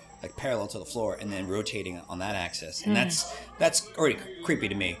floor, like parallel to the floor and then rotating on that axis, and that's already creepy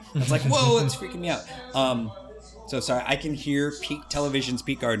to me. It's like, whoa, that's freaking me out. So sorry, I can hear Television's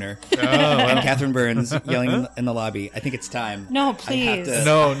Pete Gardner and Catherine Burns yelling in the lobby. I think it's time. No, please.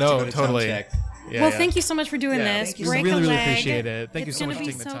 No, to go to totally. sound check. Yeah, Well, yeah. thank you so much for doing this. thank you. Break really, a really leg. appreciate it. Thank you so much for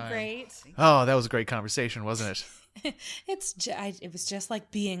It's taking the gonna be time. so great. Oh, that was a great conversation, wasn't it? It was just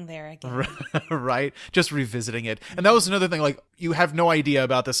like being there again. Right? Just revisiting it. And that was another thing, like, you have no idea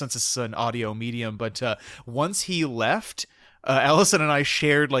about this since it's an audio medium, but once he left, Allison and I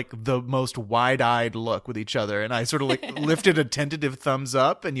shared like the most wide-eyed look with each other, and I sort of like lifted a tentative thumbs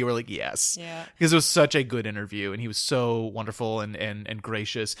up, and you were like, yes. Yeah. Because it was such a good interview, and he was so wonderful and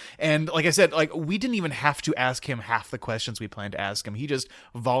gracious. And like I said, like, we didn't even have to ask him half the questions we planned to ask him. He just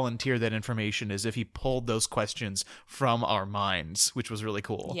volunteered that information as if he pulled those questions from our minds, which was really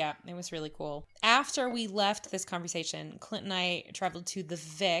cool. Yeah, it was really cool. After we left this conversation, Clint and I traveled to the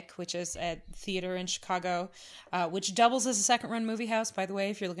Vic, which is a theater in Chicago, which doubles as a second-run movie house, by the way,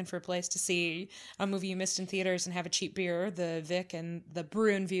 if you're looking for a place to see a movie you missed in theaters and have a cheap beer. The Vic and the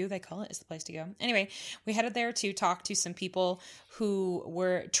Bruin View, they call it, is the place to go. Anyway, we headed there to talk to some people who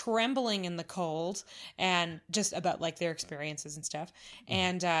were trembling in the cold and just about like their experiences and stuff.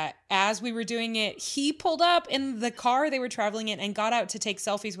 And as we were doing it, he pulled up in the car they were traveling in and got out to take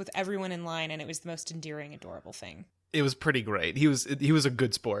selfies with everyone in line, and it was the most endearing, adorable thing. It was pretty great. He was a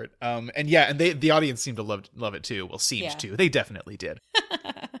good sport. And the audience seemed to love it too. Well, seemed to. They definitely did.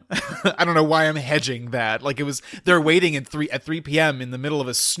 I don't know why I'm hedging that. Like, they're waiting at 3 p.m. in the middle of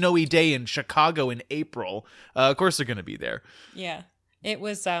a snowy day in Chicago in April. Of course they're going to be there. Yeah. It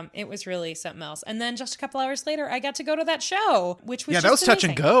was really something else. And then just a couple hours later, I got to go to that show, which was that was touch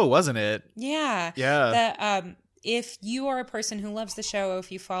and go, wasn't it? Yeah. Yeah. If you are a person who loves the show,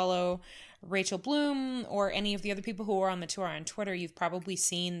 if you follow Rachel Bloom or any of the other people who are on the tour on Twitter, you've probably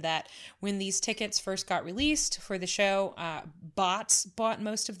seen that when these tickets first got released for the show, bots bought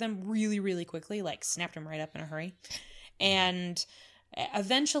most of them really, really quickly, like snapped them right up in a hurry. And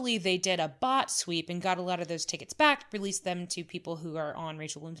eventually they did a bot sweep and got a lot of those tickets back, released them to people who are on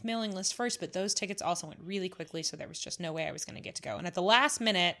Rachel Bloom's mailing list first, but those tickets also went really quickly, so there was just no way I was going to get to go. And at the last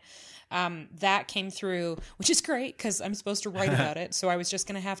minute, that came through, which is great because I'm supposed to write about it, so I was just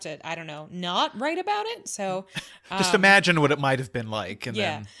going to have to, I don't know, not write about it. So just imagine what it might have been like. And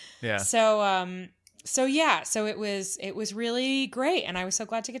yeah. then, yeah. So it was really great, and I was so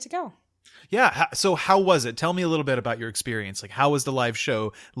glad to get to go. Yeah. So how was it? Tell me a little bit about your experience. Like, how was the live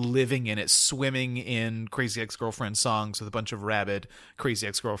show, living in it, swimming in Crazy Ex-Girlfriend songs with a bunch of rabid Crazy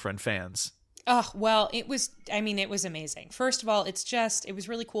Ex-Girlfriend fans? Oh, well, it was amazing. First of all, it was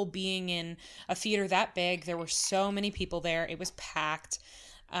really cool being in a theater that big. There were so many people there. It was packed.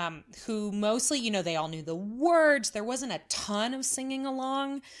 Who mostly, they all knew the words. There wasn't a ton of singing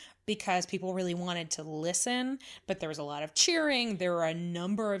along because people really wanted to listen, but there was a lot of cheering. There were a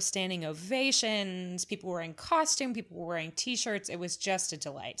number of standing ovations. People were in costume. People were wearing t-shirts. It was just a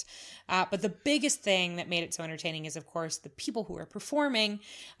delight. But the biggest thing that made it so entertaining is, of course, the people who were performing,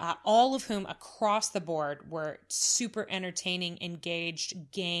 all of whom across the board were super entertaining,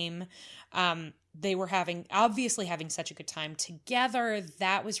 engaged, game. They were obviously having such a good time together.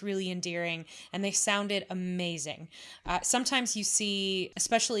 That was really endearing, and they sounded amazing. Sometimes you see,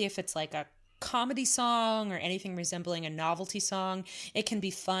 especially if it's like a comedy song or anything resembling a novelty song, it can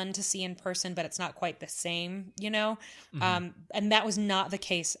be fun to see in person, but it's not quite the same, Mm-hmm. And that was not the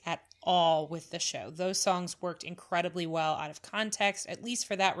case at all with the show. Those songs worked incredibly well out of context, at least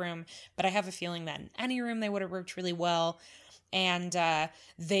for that room, but I have a feeling that in any room they would have worked really well. And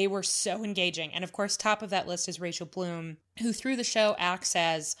they were so engaging. And of course, top of that list is Rachel Bloom, who through the show acts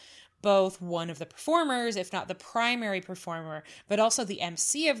as both one of the performers, if not the primary performer, but also the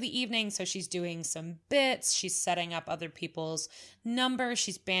MC of the evening. So she's doing some bits. She's setting up other people's numbers.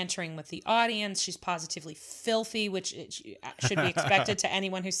 She's bantering with the audience. She's positively filthy, which should be expected to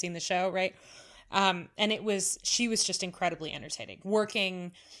anyone who's seen the show, right? And she was just incredibly entertaining,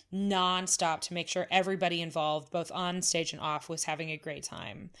 working nonstop to make sure everybody involved, both on stage and off, was having a great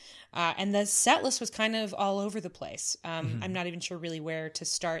time. And the set list was kind of all over the place. I'm not even sure really where to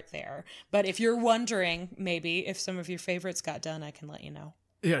start there. But if you're wondering, maybe, if some of your favorites got done, I can let you know.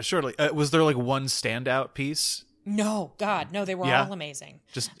 Yeah, surely. Was there like one standout piece? No, God, no, they were all amazing.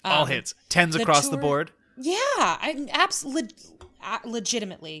 Just all hits. 10s across the board? Yeah,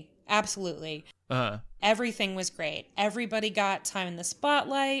 legitimately. Absolutely. Everything was great. Everybody got time in the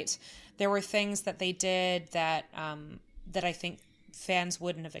spotlight. There were things that they did that I think fans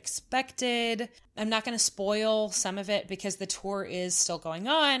wouldn't have expected. I'm not going to spoil some of it because the tour is still going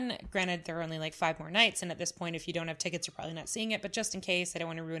on. Granted, there are only like 5 more nights, and at this point, if you don't have tickets, you're probably not seeing it, but just in case, I don't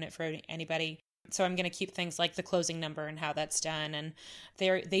want to ruin it for anybody. So I'm going to keep things like the closing number and how that's done. And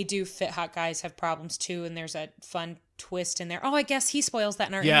they do Fit Hot Guys have problems too, and there's a fun twist in there. Oh, I guess he spoils that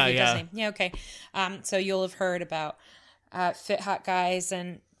in our interview, doesn't he? Yeah, okay. So you'll have heard about Fit Hot Guys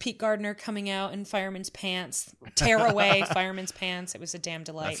and Pete Gardner coming out in fireman's pants, tear away fireman's pants. It was a damn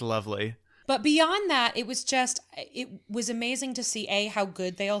delight. That's lovely. But beyond that, it was amazing to see how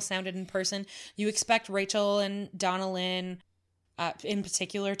good they all sounded in person. You expect Rachel and Donna Lynn, in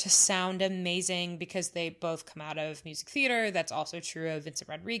particular, to sound amazing because they both come out of music theater. That's also true of Vincent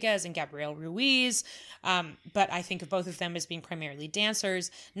Rodriguez and Gabrielle Ruiz. But I think of both of them as being primarily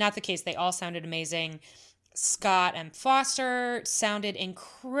dancers. Not the case. They all sounded amazing. Scott M. Foster sounded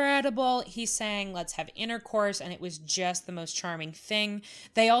incredible. He sang Let's Have Intercourse, and it was just the most charming thing.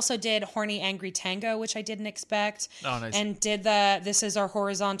 They also did Horny Angry Tango, which I didn't expect. Oh, nice. And did the This Is Our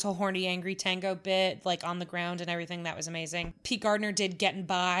Horizontal Horny Angry Tango bit, like on the ground and everything. That was amazing. Pete Gardner did Getting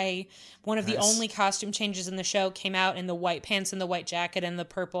By. One of the only costume changes in the show came out in the white pants and the white jacket and the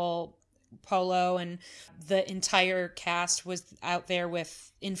purple polo, and the entire cast was out there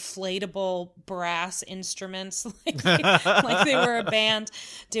with inflatable brass instruments like they were a band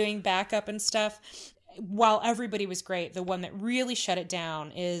doing backup and stuff. While everybody was great, the one that really shut it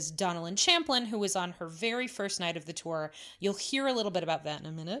down is Donna Lynn Champlin, who was on her very first night of the tour. You'll hear a little bit about that in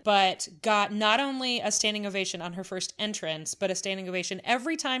a minute, but got not only a standing ovation on her first entrance, but a standing ovation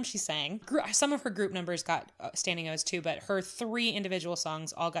every time she sang. Some of her group numbers got standing O's too, but her 3 individual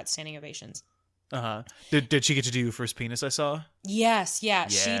songs all got standing ovations. Uh-huh. Did she get to do First Penis, I saw? Yes.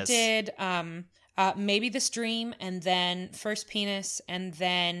 She did Maybe This Dream, and then First Penis, and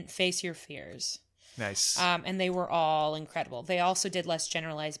then Face Your Fears. Nice. And they were all incredible. They also did Less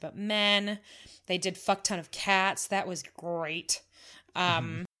Generalized About Men. They did Fuck Ton of Cats. That was great.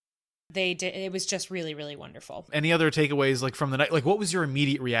 They did. It was just really, really wonderful. Any other takeaways, like, from the night? Like, what was your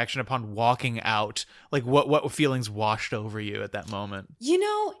immediate reaction upon walking out? Like, what feelings washed over you at that moment? You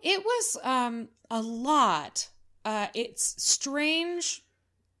know, it was a lot. It's strange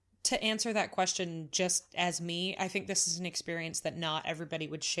to answer that question just as me. I think this is an experience that not everybody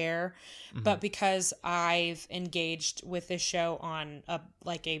would share, but because I've engaged with this show on a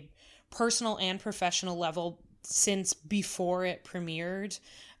personal and professional level since before it premiered,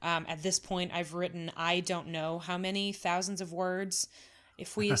 at this point I've written, I don't know how many thousands of words.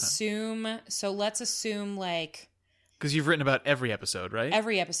 If we assume, so let's assume like, because you've written about every episode, right?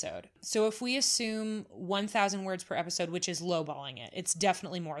 Every episode. So if we assume 1,000 words per episode, which is lowballing it, it's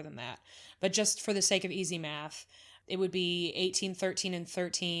definitely more than that. But just for the sake of easy math, it would be 18, 13, and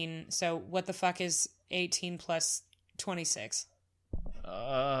 13. So what the fuck is 18 plus 26?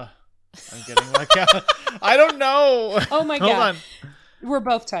 I'm getting like, I don't know. Oh my God. Hold on. We're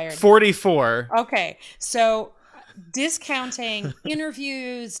both tired. 44. Okay. So discounting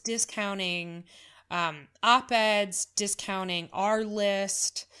interviews, discounting op-eds, discounting our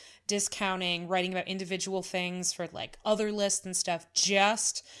list, discounting writing about individual things for like other lists and stuff,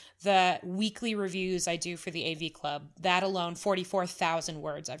 just the weekly reviews I do for the AV Club, that alone, 44,000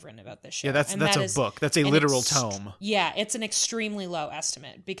 words I've written about this show. Yeah, that's a book. That's a literal tome. Yeah, it's an extremely low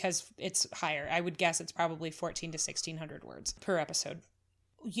estimate because it's higher. I would guess it's probably 1,400 to 1,600 words per episode.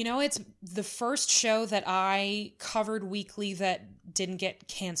 You know, it's the first show that I covered weekly that didn't get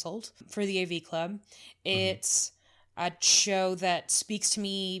canceled for the AV Club. It's a show that speaks to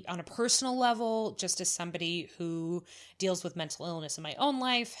me on a personal level, just as somebody who deals with mental illness in my own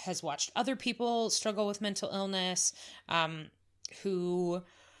life, has watched other people struggle with mental illness, who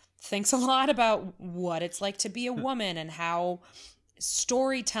thinks a lot about what it's like to be a woman and how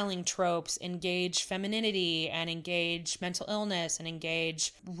storytelling tropes engage femininity and engage mental illness and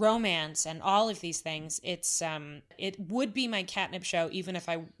engage romance and all of these things. It would be my catnip show even if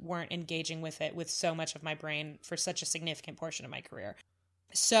I weren't engaging with it with so much of my brain for such a significant portion of my career.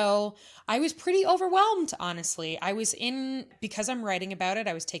 So I was pretty overwhelmed, honestly. Because I'm writing about it,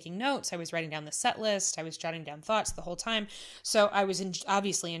 I was taking notes, I was writing down the set list, I was jotting down thoughts the whole time. So I was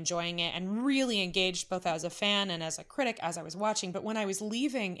obviously enjoying it and really engaged both as a fan and as a critic as I was watching. But when I was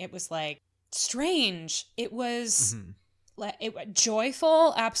leaving, it was like strange. It was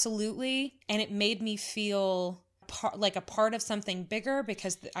joyful, absolutely. And it made me feel like a part of something bigger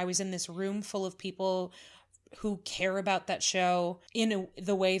because I was in this room full of people who care about that show in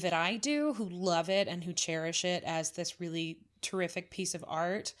the way that I do, who love it and who cherish it as this really terrific piece of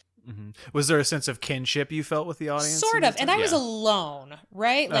art. Was there a sense of kinship you felt with the audience? Sort of. And I was Yeah. alone,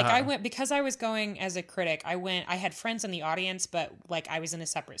 right? Like I Uh-huh. went, because I was going as a critic, I had friends in the audience, but like I was in a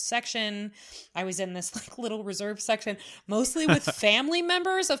separate section. I was in this like little reserved section, mostly with family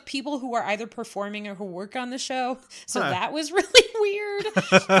members of people who are either performing or who work on the show. So that was really weird.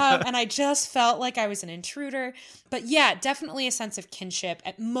 And I just felt like I was an intruder. But yeah, definitely a sense of kinship.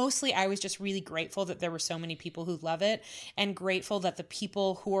 Mostly I was just really grateful that there were so many people who love it, and grateful that the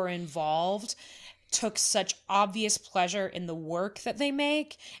people who are involved took such obvious pleasure in the work that they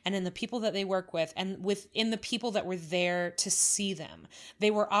make and in the people that they work with and within the people that were there to see them.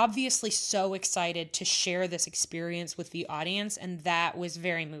 They were obviously so excited to share this experience with the audience, and that was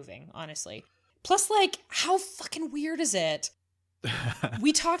very moving, honestly. Plus, like, how fucking weird is it?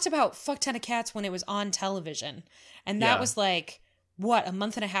 We talked about Fuck Ton of Cats when it was on television, and that was like, what, a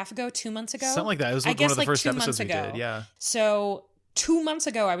month and a half ago, 2 months ago? Something like that. It was like one of the first episodes we did, yeah. So 2 months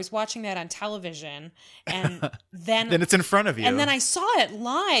ago, I was watching that on television, and then it's in front of you. And then I saw it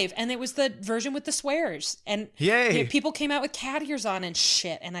live, and it was the version with the swears. And yay! People came out with cat ears on and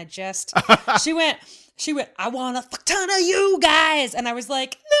shit, and I just she went, I want a fuck ton of you guys, and I was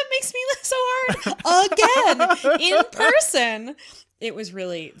like, that makes me laugh so hard again in person. It was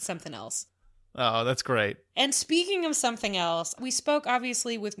really something else. Oh, that's great. And speaking of something else, we spoke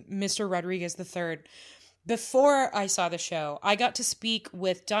obviously with Mr. Rodriguez III. Before I saw the show, I got to speak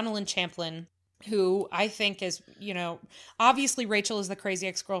with Donalyn Champlin, who I think is, obviously Rachel is the crazy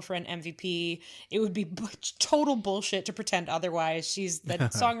ex-girlfriend MVP. It would be total bullshit to pretend otherwise. She's the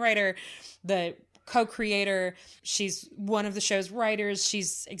songwriter, the co-creator. She's one of the show's writers.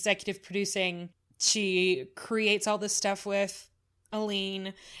 She's executive producing. She creates all this stuff with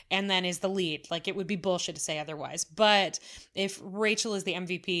Aline, and then is the lead. Like, it would be bullshit to say otherwise. But if Rachel is the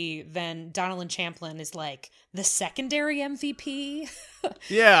MVP, then Donalyn Champlin is like the secondary MVP.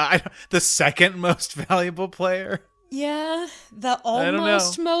 Yeah, the second most valuable player. Yeah, the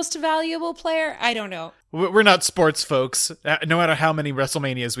almost most valuable player. I don't know. We're not sports folks, no matter how many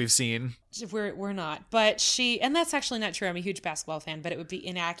WrestleManias we've seen. We're not. But and that's actually not true. I'm a huge basketball fan, but it would be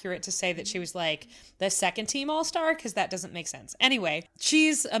inaccurate to say that she was like the second team all-star, because that doesn't make sense. Anyway,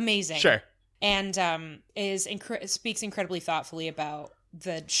 she's amazing. Sure. And speaks incredibly thoughtfully about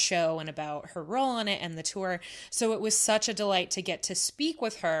the show and about her role in it and the tour. So it was such a delight to get to speak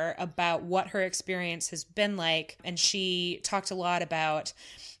with her about what her experience has been like. And she talked a lot about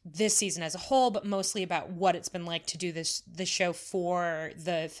this season as a whole, but mostly about what it's been like to do this show for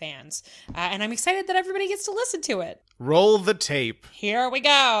the fans. And I'm excited that everybody gets to listen to it. Roll the tape. Here we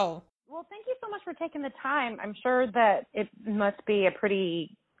go. Well, thank you so much for taking the time. I'm sure that it must be a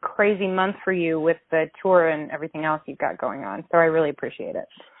pretty crazy month for you with the tour and everything else you've got going on. So I really appreciate it.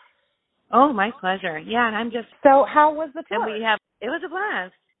 Oh, my pleasure. Yeah, and I'm just. So how was the tour? And it was a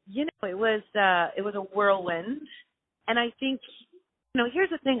blast. It was a whirlwind, and I think,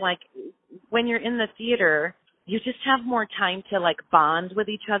 here's the thing. Like, when you're in the theater, you just have more time to like bond with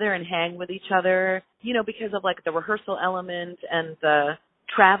each other and hang with each other. Because of like the rehearsal element and the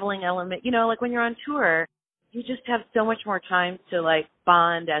traveling element. Like when you're on tour, you just have so much more time to like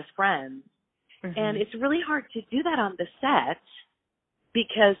bond as friends. Mm-hmm. And it's really hard to do that on the set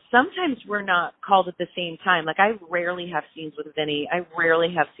because sometimes we're not called at the same time. Like, I rarely have scenes with Vinny. I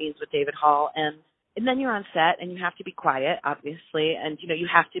rarely have scenes with David Hall. And then you're on set and you have to be quiet, obviously. And, you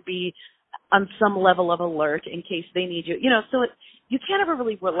have to be on some level of alert in case they need you. So you can't ever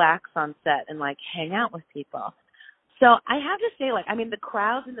really relax on set and like hang out with people. So I have to say, like, I mean, the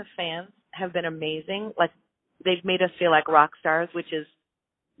crowds and the fans have been amazing. Like, they've made us feel like rock stars, which is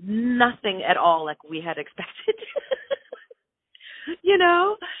nothing at all like we had expected.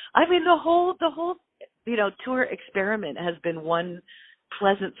 I mean, the whole tour experiment has been one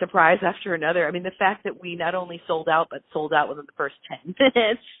pleasant surprise after another. I mean, the fact that we not only sold out, but sold out within the first 10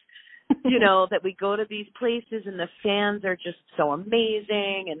 minutes, that we go to these places and the fans are just so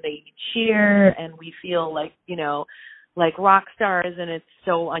amazing and they cheer and we feel like, like rock stars, and it's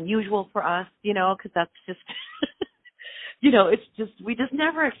so unusual for us, because that's just, it's just, we just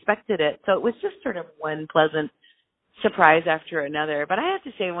never expected it. So it was just sort of one pleasant surprise after another. But I have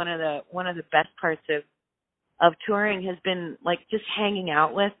to say one of the best parts of touring has been like just hanging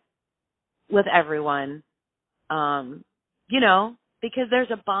out with everyone, because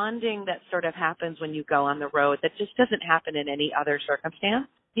there's a bonding that sort of happens when you go on the road that just doesn't happen in any other circumstance.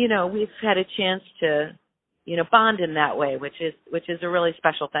 We've had a chance to, bond in that way, which is a really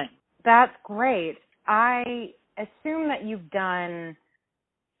special thing. That's great. I assume that you've done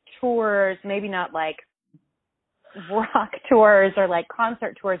tours, maybe not like rock tours or like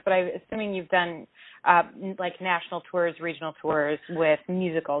concert tours, but I'm assuming you've done like national tours, regional tours with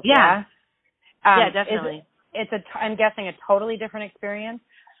musicals. Yeah. Yeah, Definitely. I'm guessing a totally different experience.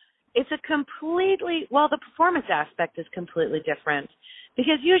 It's a the performance aspect is completely different,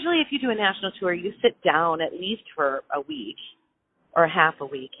 because usually if you do a national tour, you sit down at least for a week or half a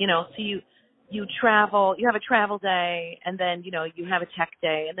week, so you travel, you have a travel day, and then, you have a tech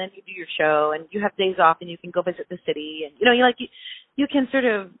day, and then you do your show, and you have days off, and you can go visit the city, and, you can sort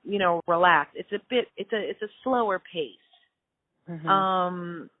of, relax. It's a slower pace. Mm-hmm.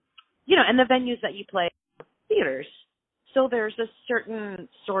 And the venues that you play are theaters. So there's a certain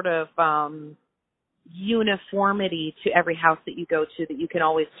sort of uniformity to every house that you go to that you can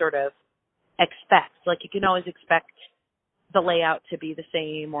always sort of expect. Like, you can always expect the layout to be the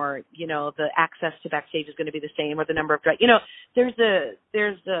same, or, the access to backstage is going to be the same, or the number of there's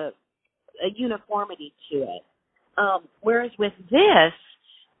a uniformity to it. Whereas with this,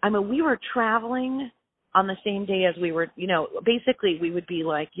 we were traveling on the same day as we were, basically we would be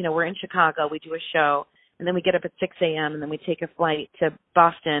like, we're in Chicago, we do a show, and then we get up at 6 a.m., and then we take a flight to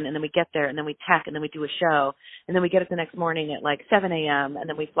Boston, and then we get there, and then we tech, and then we do a show, and then we get up the next morning at like 7 a.m., and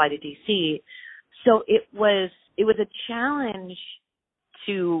then we fly to D.C. So it was a challenge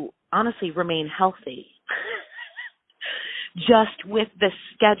to honestly remain healthy just with the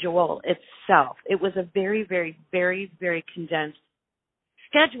schedule itself. It was a very, very, very, very condensed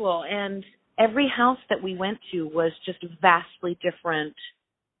schedule, and every house that we went to was just vastly different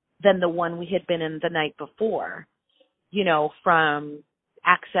than the one we had been in the night before, from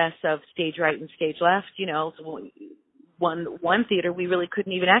access of stage right and stage left, so one theater we really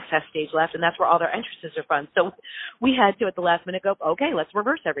couldn't even access stage left, and that's where all their entrances are from. So we had to at the last minute go, okay, let's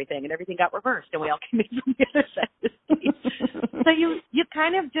reverse everything, and everything got reversed, and we all came in from the other side of the stage. So you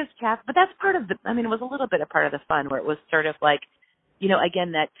kind of just have, but that's part of it was a little bit a part of the fun, where it was sort of like,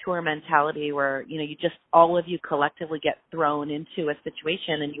 again, that tour mentality where, you just, all of you collectively get thrown into a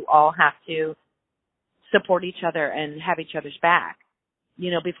situation, and you all have to support each other and have each other's back.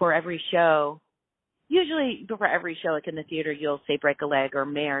 Before every show, like in the theater, you'll say break a leg or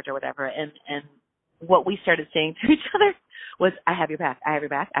merit or whatever. And what we started saying to each other was, I have your back, I have your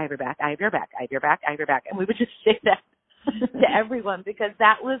back, I have your back, I have your back, I have your back, I have your back. And we would just say that to everyone, because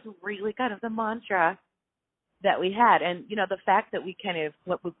that was really kind of the mantra that we had. And, the fact that we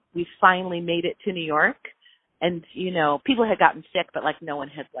we finally made it to New York, and, people had gotten sick, but like no one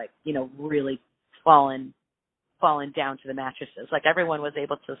had really fallen down to the mattresses. Like, everyone was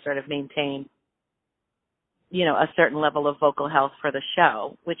able to sort of maintain, a certain level of vocal health for the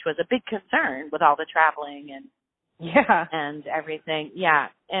show, which was a big concern with all the traveling and everything. Yeah.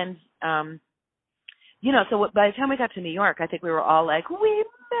 And, so by the time we got to New York, I think we were all like, we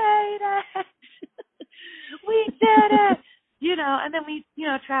made it. We did it. And then we,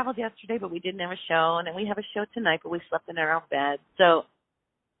 traveled yesterday, but we didn't have a show. And then we have a show tonight, but we slept in our own bed. So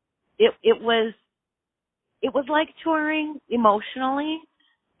it was like touring emotionally,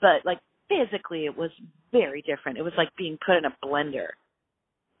 but like physically it was very different. It was like being put in a blender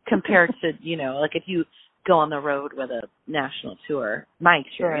compared to, like if you go on the road with a national tour, my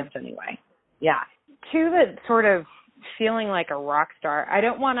experience anyway. Yeah. To the sort of feeling like a rock star, I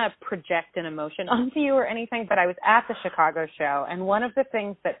don't want to project an emotion onto you or anything, but I was at the Chicago show, and one of the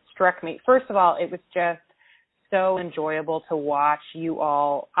things that struck me, first of all, it was just so enjoyable to watch you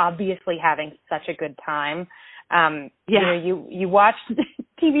all obviously having such a good time. You watch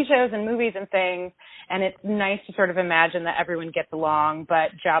TV shows and movies and things, and it's nice to sort of imagine that everyone gets along, but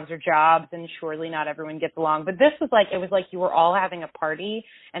jobs are jobs, and surely not everyone gets along. But this was like, it was like you were all having a party,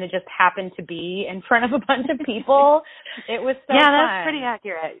 and it just happened to be in front of a bunch of people. It was so fun. That's pretty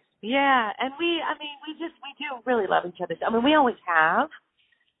accurate. Yeah, and we do really love each other. We always have,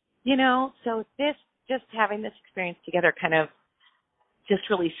 so just having this experience together kind of just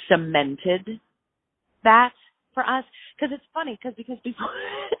really cemented that for us. Because it's funny, because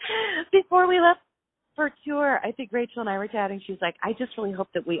before we left for tour, I think Rachel and I were chatting. She was like, I just really hope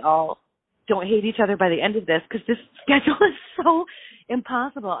that we all don't hate each other by the end of this, because this schedule is so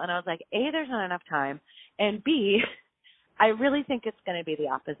impossible. And I was like, A, there's not enough time, and B, I really think it's going to be the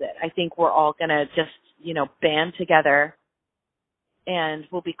opposite. I think we're all going to just, band together, and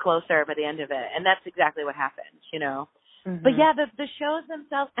we'll be closer by the end of it. And that's exactly what happened, Mm-hmm. But yeah, the shows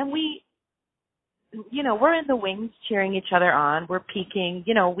themselves, and we, we're in the wings cheering each other on. We're peaking.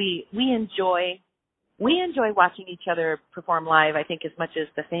 We enjoy watching each other perform live, I think, as much as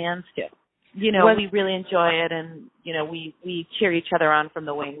the fans do. We really enjoy it, and, we cheer each other on from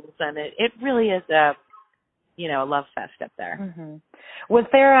the wings, and it really is love fest up there. Mm-hmm. Was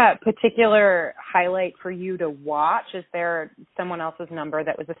there a particular highlight for you to watch? Is there someone else's number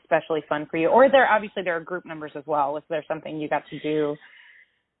that was especially fun for you? Or there are group numbers as well. Was there something you got to do?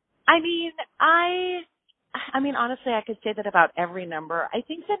 I mean, honestly, I could say that about every number. I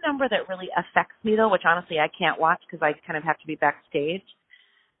think the number that really affects me, though, which honestly I can't watch because I kind of have to be backstage.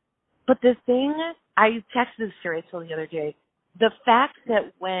 But the thing, I texted this to Rachel the other day, the fact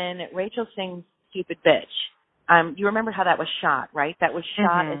that when Rachel sings Stupid Bitch, you remember how that was shot, right? That was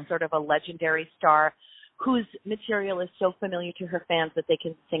shot as sort of a legendary star whose material is so familiar to her fans that they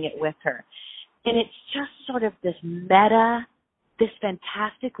can sing it with her. And it's just sort of this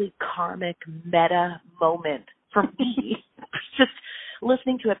fantastically karmic meta moment for me, just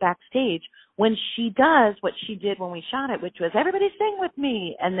listening to it backstage, when she does what she did when we shot it, which was, everybody sing with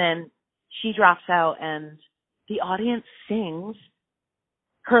me, and then she drops out and the audience sings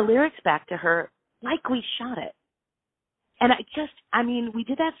her lyrics back to her like we shot it. And we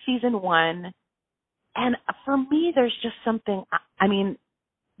did that season 1, and for me, there's just something,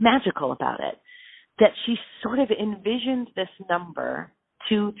 magical about it, that she sort of envisioned this number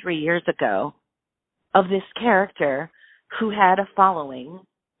 2-3 years ago of this character who had a following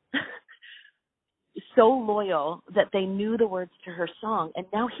so loyal that they knew the words to her song. And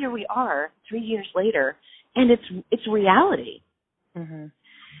now here we are 3 years later, and it's reality. Mm-hmm.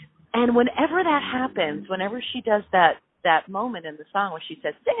 And whenever that happens, whenever she does that moment in the song where she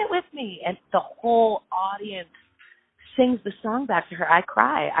says, "Sing it with me," and the whole audience sings the song back to her, I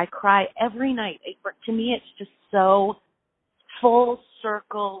cry every night. To me, it's just so full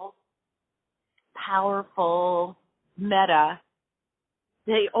circle, powerful, meta,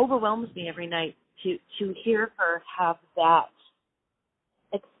 that it overwhelms me every night to hear her have that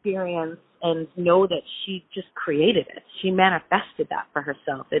experience and know that she just created it. She manifested that for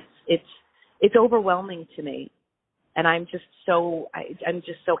herself. It's overwhelming to me, and I'm just so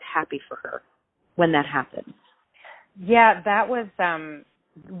happy for her when that happens. Yeah, that was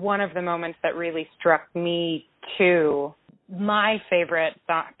one of the moments that really struck me too. My favorite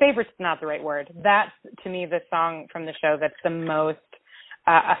song, favorite's not the right word. That's, to me, the song from the show that's the most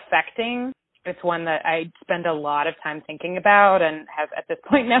affecting. It's one that I spend a lot of time thinking about and have at this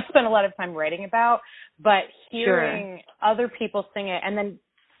point now spent a lot of time writing about. But hearing other people sing it and then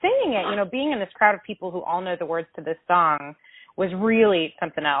singing it, being in this crowd of people who all know the words to this song was really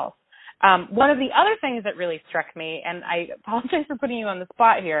something else. One of the other things that really struck me, and I apologize for putting you on the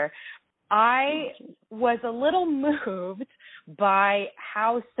spot here, I was a little moved by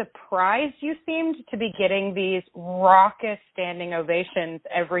how surprised you seemed to be getting these raucous standing ovations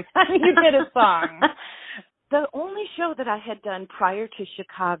every time you did a song. The only show that I had done prior to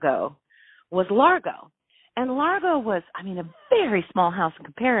Chicago was Largo. And Largo was, a very small house in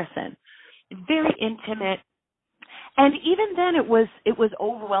comparison, very intimate. And even then it was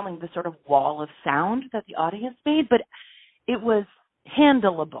overwhelming, the sort of wall of sound that the audience made, but it was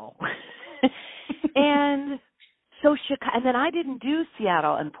handleable. And so and then I didn't do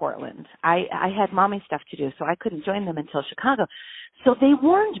Seattle and Portland. I had mommy stuff to do, so I couldn't join them until Chicago. So they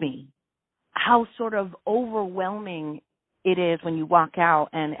warned me how sort of overwhelming it is when you walk out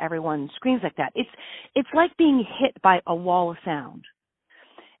and everyone screams like that. It's like being hit by a wall of sound.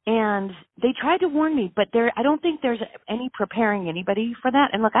 And they tried to warn me, but I don't think there's any preparing anybody for that.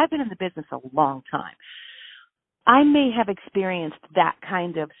 And look, I've been in the business a long time. I may have experienced that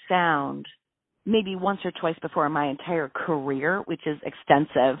kind of sound maybe once or twice before in my entire career, which is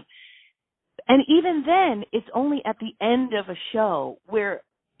extensive. And even then, it's only at the end of a show where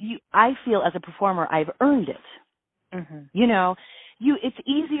I feel as a performer I've earned it. Mm-hmm. It's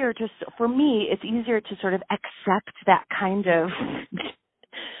easier for me, it's easier to sort of accept that kind of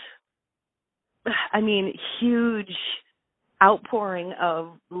huge outpouring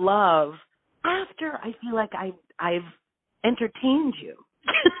of love after I feel like I've entertained you.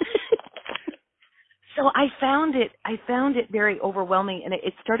 So I found it very overwhelming, and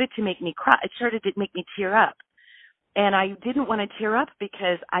it started to make me cry. It started to make me tear up. And I didn't want to tear up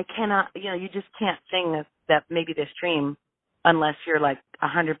because I cannot, you just can't sing that maybe this dream unless you're like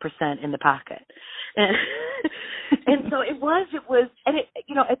 100% in the pocket. And so it was, and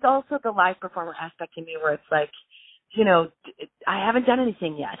it's also the live performer aspect in me where it's like, I haven't done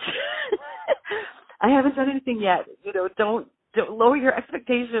anything yet. Don't lower your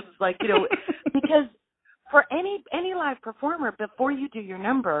expectations, because for any live performer, before you do your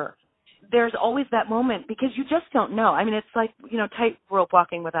number, there's always that moment because you just don't know. It's like, tightrope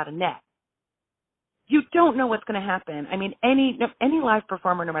walking without a net. You don't know what's going to happen. Any live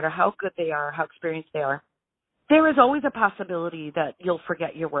performer, no matter how good they are, how experienced they are, there is always a possibility that you'll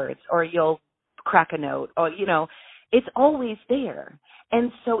forget your words or you'll crack a note, or, you know, it's always there.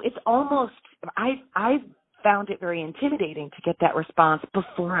 And so it's almost, I found it very intimidating to get that response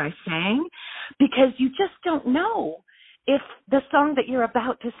before I sang, because you just don't know if the song that you're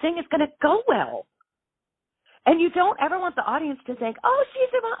about to sing is going to go well. And you don't ever want the audience to think, oh,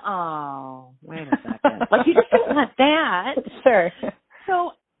 she's about, oh, wait a second. Like, you just don't want that. Sure.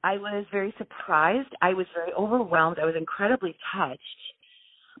 So I was very surprised. I was very overwhelmed. I was incredibly touched.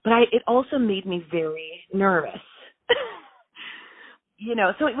 But it also made me very nervous. You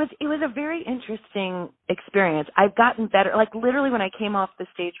know, so it was a very interesting experience. I've gotten better. Like, literally when I came off the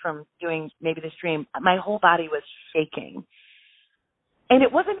stage from doing Maybe This Dream, my whole body was shaking. And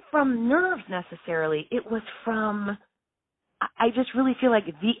it wasn't from nerves necessarily. It was from, I just really feel like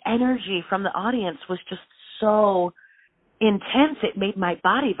the energy from the audience was just so intense, it made my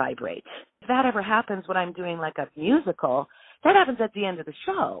body vibrate. If that ever happens when I'm doing like a musical, that happens at the end of the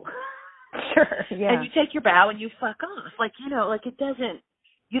show. Sure, yeah. And you take your bow and you fuck off. Like, you know, like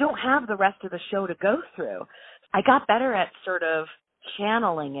you don't have the rest of the show to go through. I got better at sort of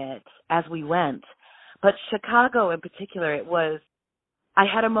channeling it as we went. But Chicago in particular, I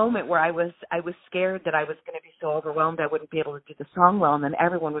had a moment where I was scared that I was going to be so overwhelmed I wouldn't be able to do the song well, and then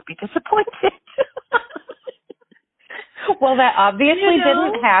everyone would be disappointed. Well, that obviously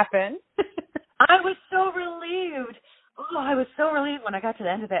didn't happen. I was so relieved. Oh, I was so relieved when I got to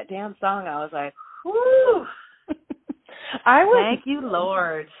the end of that damn song. I was like, whew. Thank you,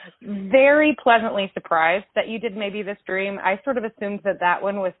 Lord. Very pleasantly surprised that you did Maybe This Dream. I sort of assumed that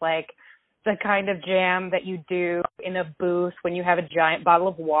one was like the kind of jam that you do in a booth when you have a giant bottle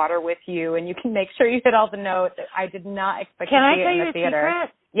of water with you and you can make sure you hit all the notes. I did not expect to see it in the theater. Can I tell you a secret?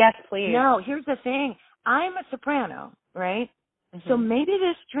 Yes, please. No, here's the thing. I'm a soprano, right? Mm-hmm. So Maybe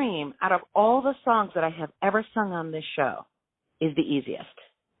This Dream, out of all the songs that I have ever sung on this show, is the easiest.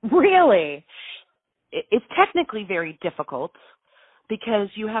 Really? It's technically very difficult because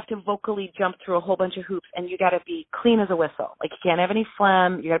you have to vocally jump through a whole bunch of hoops and you got to be clean as a whistle. Like, you can't have any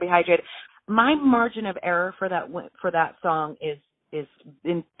phlegm. You got to be hydrated. My margin of error for that song is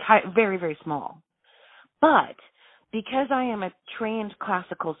very, very small. But because I am a trained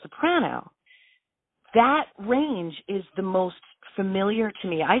classical soprano, that range is the most familiar to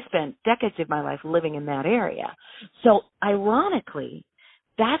me. I spent decades of my life living in that area. So ironically,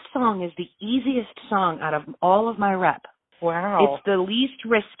 that song is the easiest song out of all of my rep. Wow. It's the least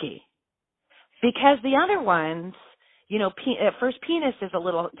risky. Because the other ones, you know, First Penis is a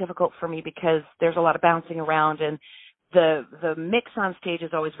little difficult for me because there's a lot of bouncing around, and the mix on stage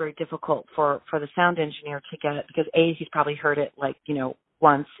is always very difficult for the sound engineer to get, because he's probably heard it like, you know,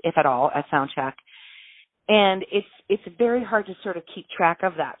 once, if at all, at sound check. And it's very hard to sort of keep track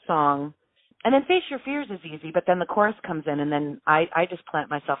of that song. And then Face Your Fears is easy, but then the chorus comes in, and then I just plant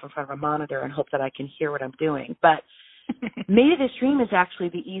myself in front of a monitor and hope that I can hear what I'm doing. But Maybe This Dream is actually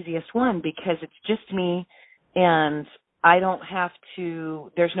the easiest one because it's just me, and I don't have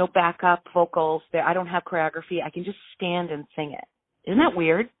to, there's no backup vocals there. I don't have choreography. I can just stand and sing it. Isn't that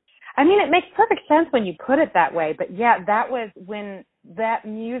weird? I mean, it makes perfect sense when you put it that way. But yeah, that was when that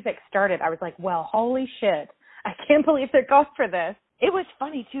music started. I was like, well, holy shit. I can't believe they're going for this. It was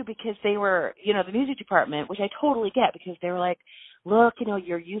funny, too, because they were, you know, the music department, which I totally get, because they were like, look, you know,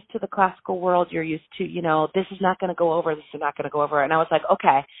 you're used to the classical world. You're used to, you know, this is not going to go over. This is not going to go over. And I was like,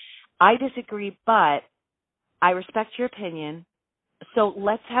 okay, I disagree, but I respect your opinion. So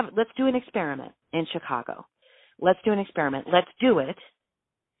let's do an experiment in Chicago. Let's do an experiment. Let's do it.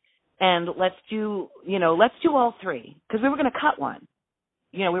 And let's do all three. Because we were going to cut one.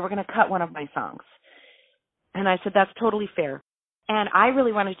 You know, we were going to cut one of my songs. And I said, that's totally fair. And I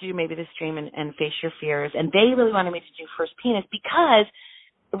really wanted to do Maybe This Dream and Face Your Fears. And they really wanted me to do First Penis because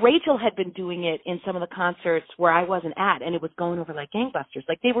Rachel had been doing it in some of the concerts where I wasn't at, and it was going over like gangbusters.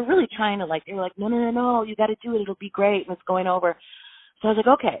 Like, they were really trying to, like, they were like, no, you got to do it. It'll be great. And it's going over. So I was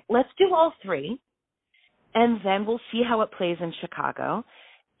like, okay, let's do all three. And then we'll see how it plays in Chicago.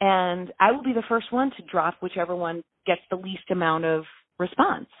 And I will be the first one to drop whichever one gets the least amount of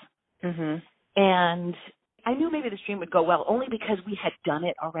response. Mm-hmm. And I knew Maybe This Dream would go well only because we had done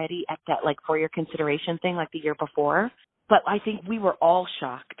it already at that, like, for your consideration thing, like, the year before. But I think we were all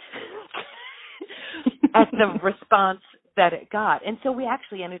shocked at the response that it got. And so we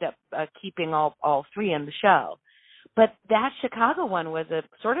actually ended up keeping all three in the show. But that Chicago one was a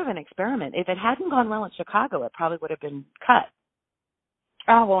sort of an experiment. If it hadn't gone well in Chicago, it probably would have been cut.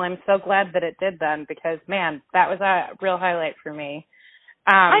 Oh, well, I'm so glad that it did then because, man, that was a real highlight for me.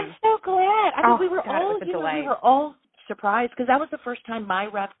 I'm so glad. I mean, we were all surprised because that was the first time my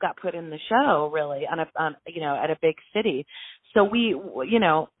rep got put in the show, really, at a big city. So we,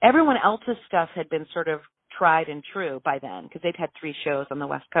 everyone else's stuff had been sort of tried and true by then because they'd had 3 shows on the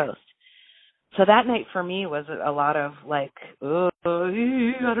West Coast. So that night for me was a lot of like, oh,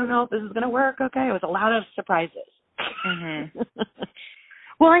 I don't know if this is going to work. Okay. It was a lot of surprises. Mm-hmm.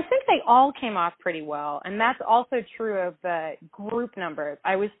 Well, I think they all came off pretty well, and that's also true of the group numbers.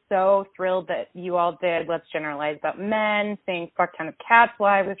 I was so thrilled that you all did Let's Generalize About Men. Seeing Fuck Ton of Cats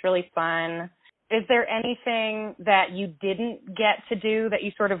live was really fun. Is there anything that you didn't get to do that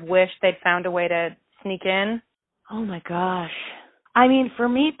you sort of wish they'd found a way to sneak in? Oh, my gosh. I mean, for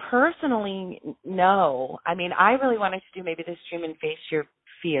me personally, no. I mean, I really wanted to do maybe this Dream and Face Your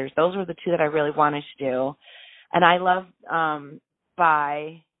Fears. Those were the 2 that I really wanted to do. And I love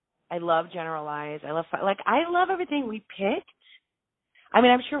Bye. I love Generalize. I love everything we picked. I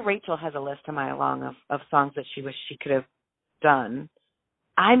mean, I'm sure Rachel has a list a mile long of songs that she wished she could have done.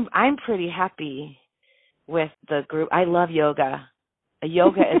 I'm pretty happy with the group. I love Yoga.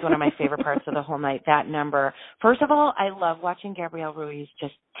 Yoga is one of my favorite parts of the whole night, that number. First of all, I love watching Gabrielle Ruiz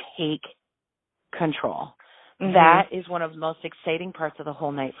just take control. Mm-hmm. That is one of the most exciting parts of the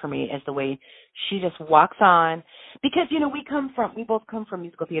whole night for me, is the way she just walks on. Because, we both come from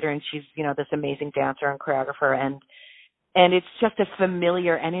musical theater, and she's, this amazing dancer and choreographer, and it's just a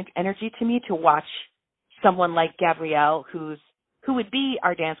familiar energy to me to watch someone like Gabrielle, who would be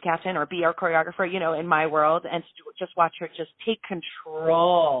our dance captain or be our choreographer, in my world, and to just watch her just take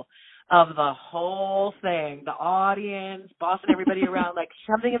control of the whole thing, the audience, bossing everybody around. Like,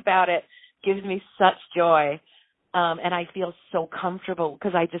 something about it gives me such joy. And I feel so comfortable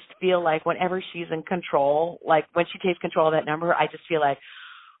because I just feel like whenever she's in control, like when she takes control of that number, I just feel like,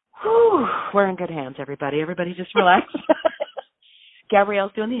 whew, we're in good hands, everybody. Everybody just relax.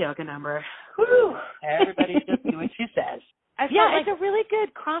 Gabrielle's doing the yoga number. Whew, everybody just do what she says. It's a really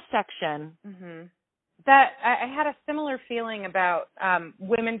good cross-section. Mm-hmm. That I had a similar feeling about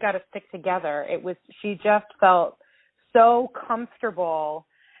Women Gotta Stick Together. She just felt so comfortable.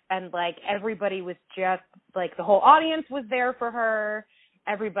 And, like, everybody was just, like, the whole audience was there for her.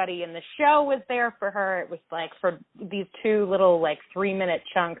 Everybody in the show was there for her. It was, like, for these 2 little, like, 3-minute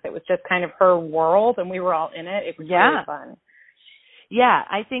chunks, it was just kind of her world, and we were all in it. It was really fun. Yeah,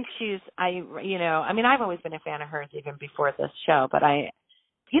 I think I've always been a fan of hers even before this show. But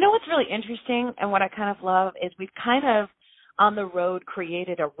what's really interesting and what I kind of love is we've kind of, on the road,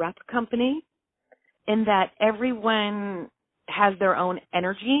 created a rep company in that everyone has their own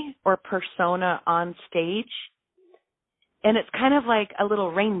energy or persona on stage, and it's kind of like a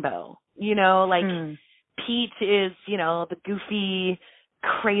little rainbow, Pete is, the goofy,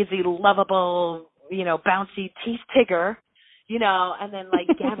 crazy, lovable, bouncy teeth tigger, and then like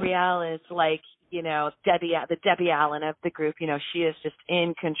Gabrielle is like, the Debbie Allen of the group, she is just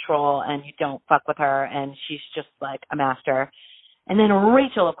in control and you don't fuck with her, and she's just like a master. And then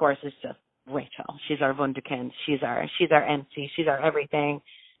Rachel, of course, is just Rachel. She's our Wunderkind. She's our MC. She's our everything.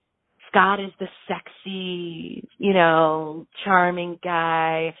 Scott is the sexy, charming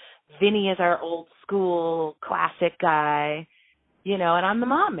guy. Vinny is our old school classic guy, and I'm the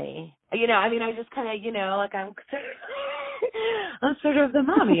mommy. I just kind of, I'm sort of the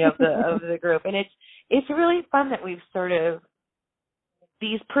mommy of the group. And it's really fun that we've sort of,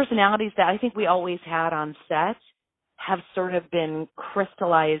 these personalities that I think we always had on set have sort of been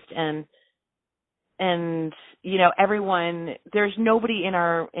crystallized and everyone, there's nobody in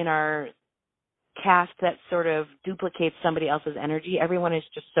our cast that sort of duplicates somebody else's energy. Everyone is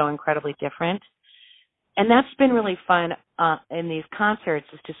just so incredibly different. And that's been really fun in these concerts,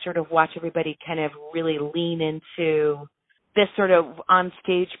 is to sort of watch everybody kind of really lean into this sort of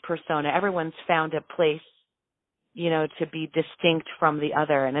on-stage persona. Everyone's found a place, to be distinct from the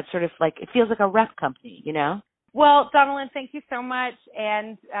other. And it's sort of like, it feels like a rep company, Well, Donalyn, thank you so much,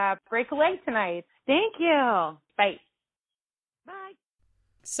 and break a leg tonight. Thank you. Bye. Bye.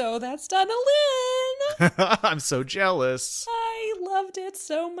 So that's Donalyn. I'm so jealous. I loved it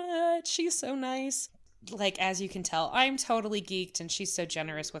so much. She's so nice. Like, as you can tell, I'm totally geeked, and she's so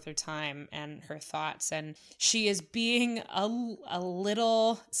generous with her time and her thoughts. And she is being a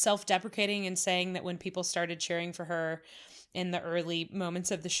little self-deprecating and saying that when people started cheering for her in the early moments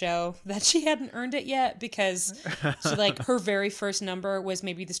of the show, that she hadn't earned it yet, because she, her very first number was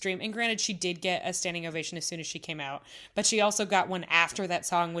Maybe This Dream. And granted, she did get a standing ovation as soon as she came out, but she also got one after that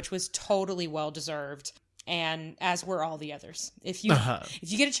song, which was totally well-deserved. And as were all the others. If you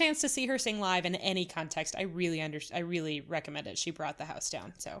get a chance to see her sing live in any context, I really recommend it. She brought the house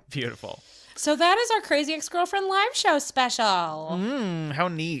down. So Beautiful. So that is our Crazy Ex-Girlfriend live show special. How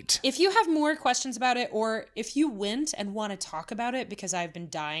neat. If you have more questions about it, or if you went and want to talk about it, because I've been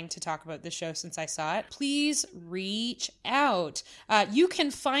dying to talk about this show since I saw it, please reach out. You can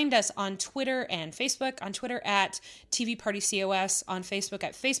find us on Twitter and Facebook. On Twitter at TV Party COS, on Facebook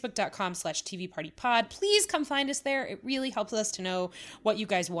at facebook.com/tvpartypod. Please come find us there. It really helps us to know what you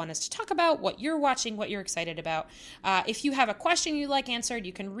guys want us to talk about, what you're watching, what you're excited about. If you have a question you'd like answered,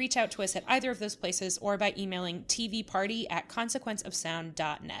 you can reach out to us at either of those places or by emailing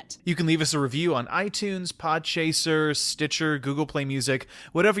tvparty@consequenceofsound.net. You can leave us a review on iTunes, Podchaser, Stitcher, Google Play Music,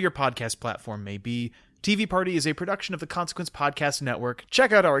 whatever your podcast platform may be. TV Party is a production of the Consequence Podcast Network.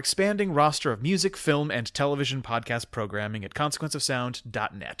 Check out our expanding roster of music, film, and television podcast programming at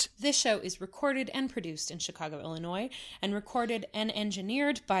consequenceofsound.net. This show is recorded and produced in Chicago, Illinois, and recorded and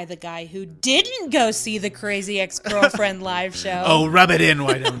engineered by the guy who didn't go see the Crazy Ex-Girlfriend live show. Oh, rub it in,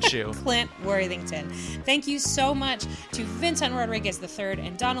 why don't you? Clint Worthington. Thank you so much to Vincent Rodriguez III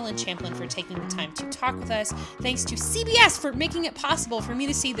and Donald Champlin for taking the time to talk with us. Thanks to CBS for making it possible for me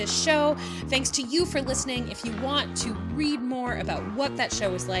to see this show. Thanks to you for listening. If you want to read more about what that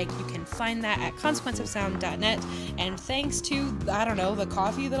show is like, you can find that at consequenceofsound.net. And thanks to, I don't know, the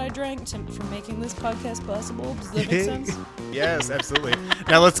coffee that I drank for making this podcast possible. Does that make sense? Yes, absolutely.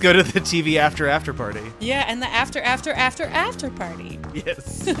 Now let's go to the TV after party. Yeah, and the after party.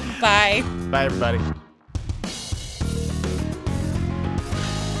 Yes. Bye. Bye, everybody.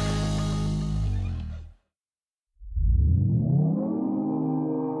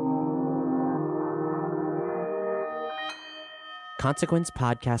 Consequence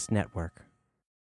Podcast Network.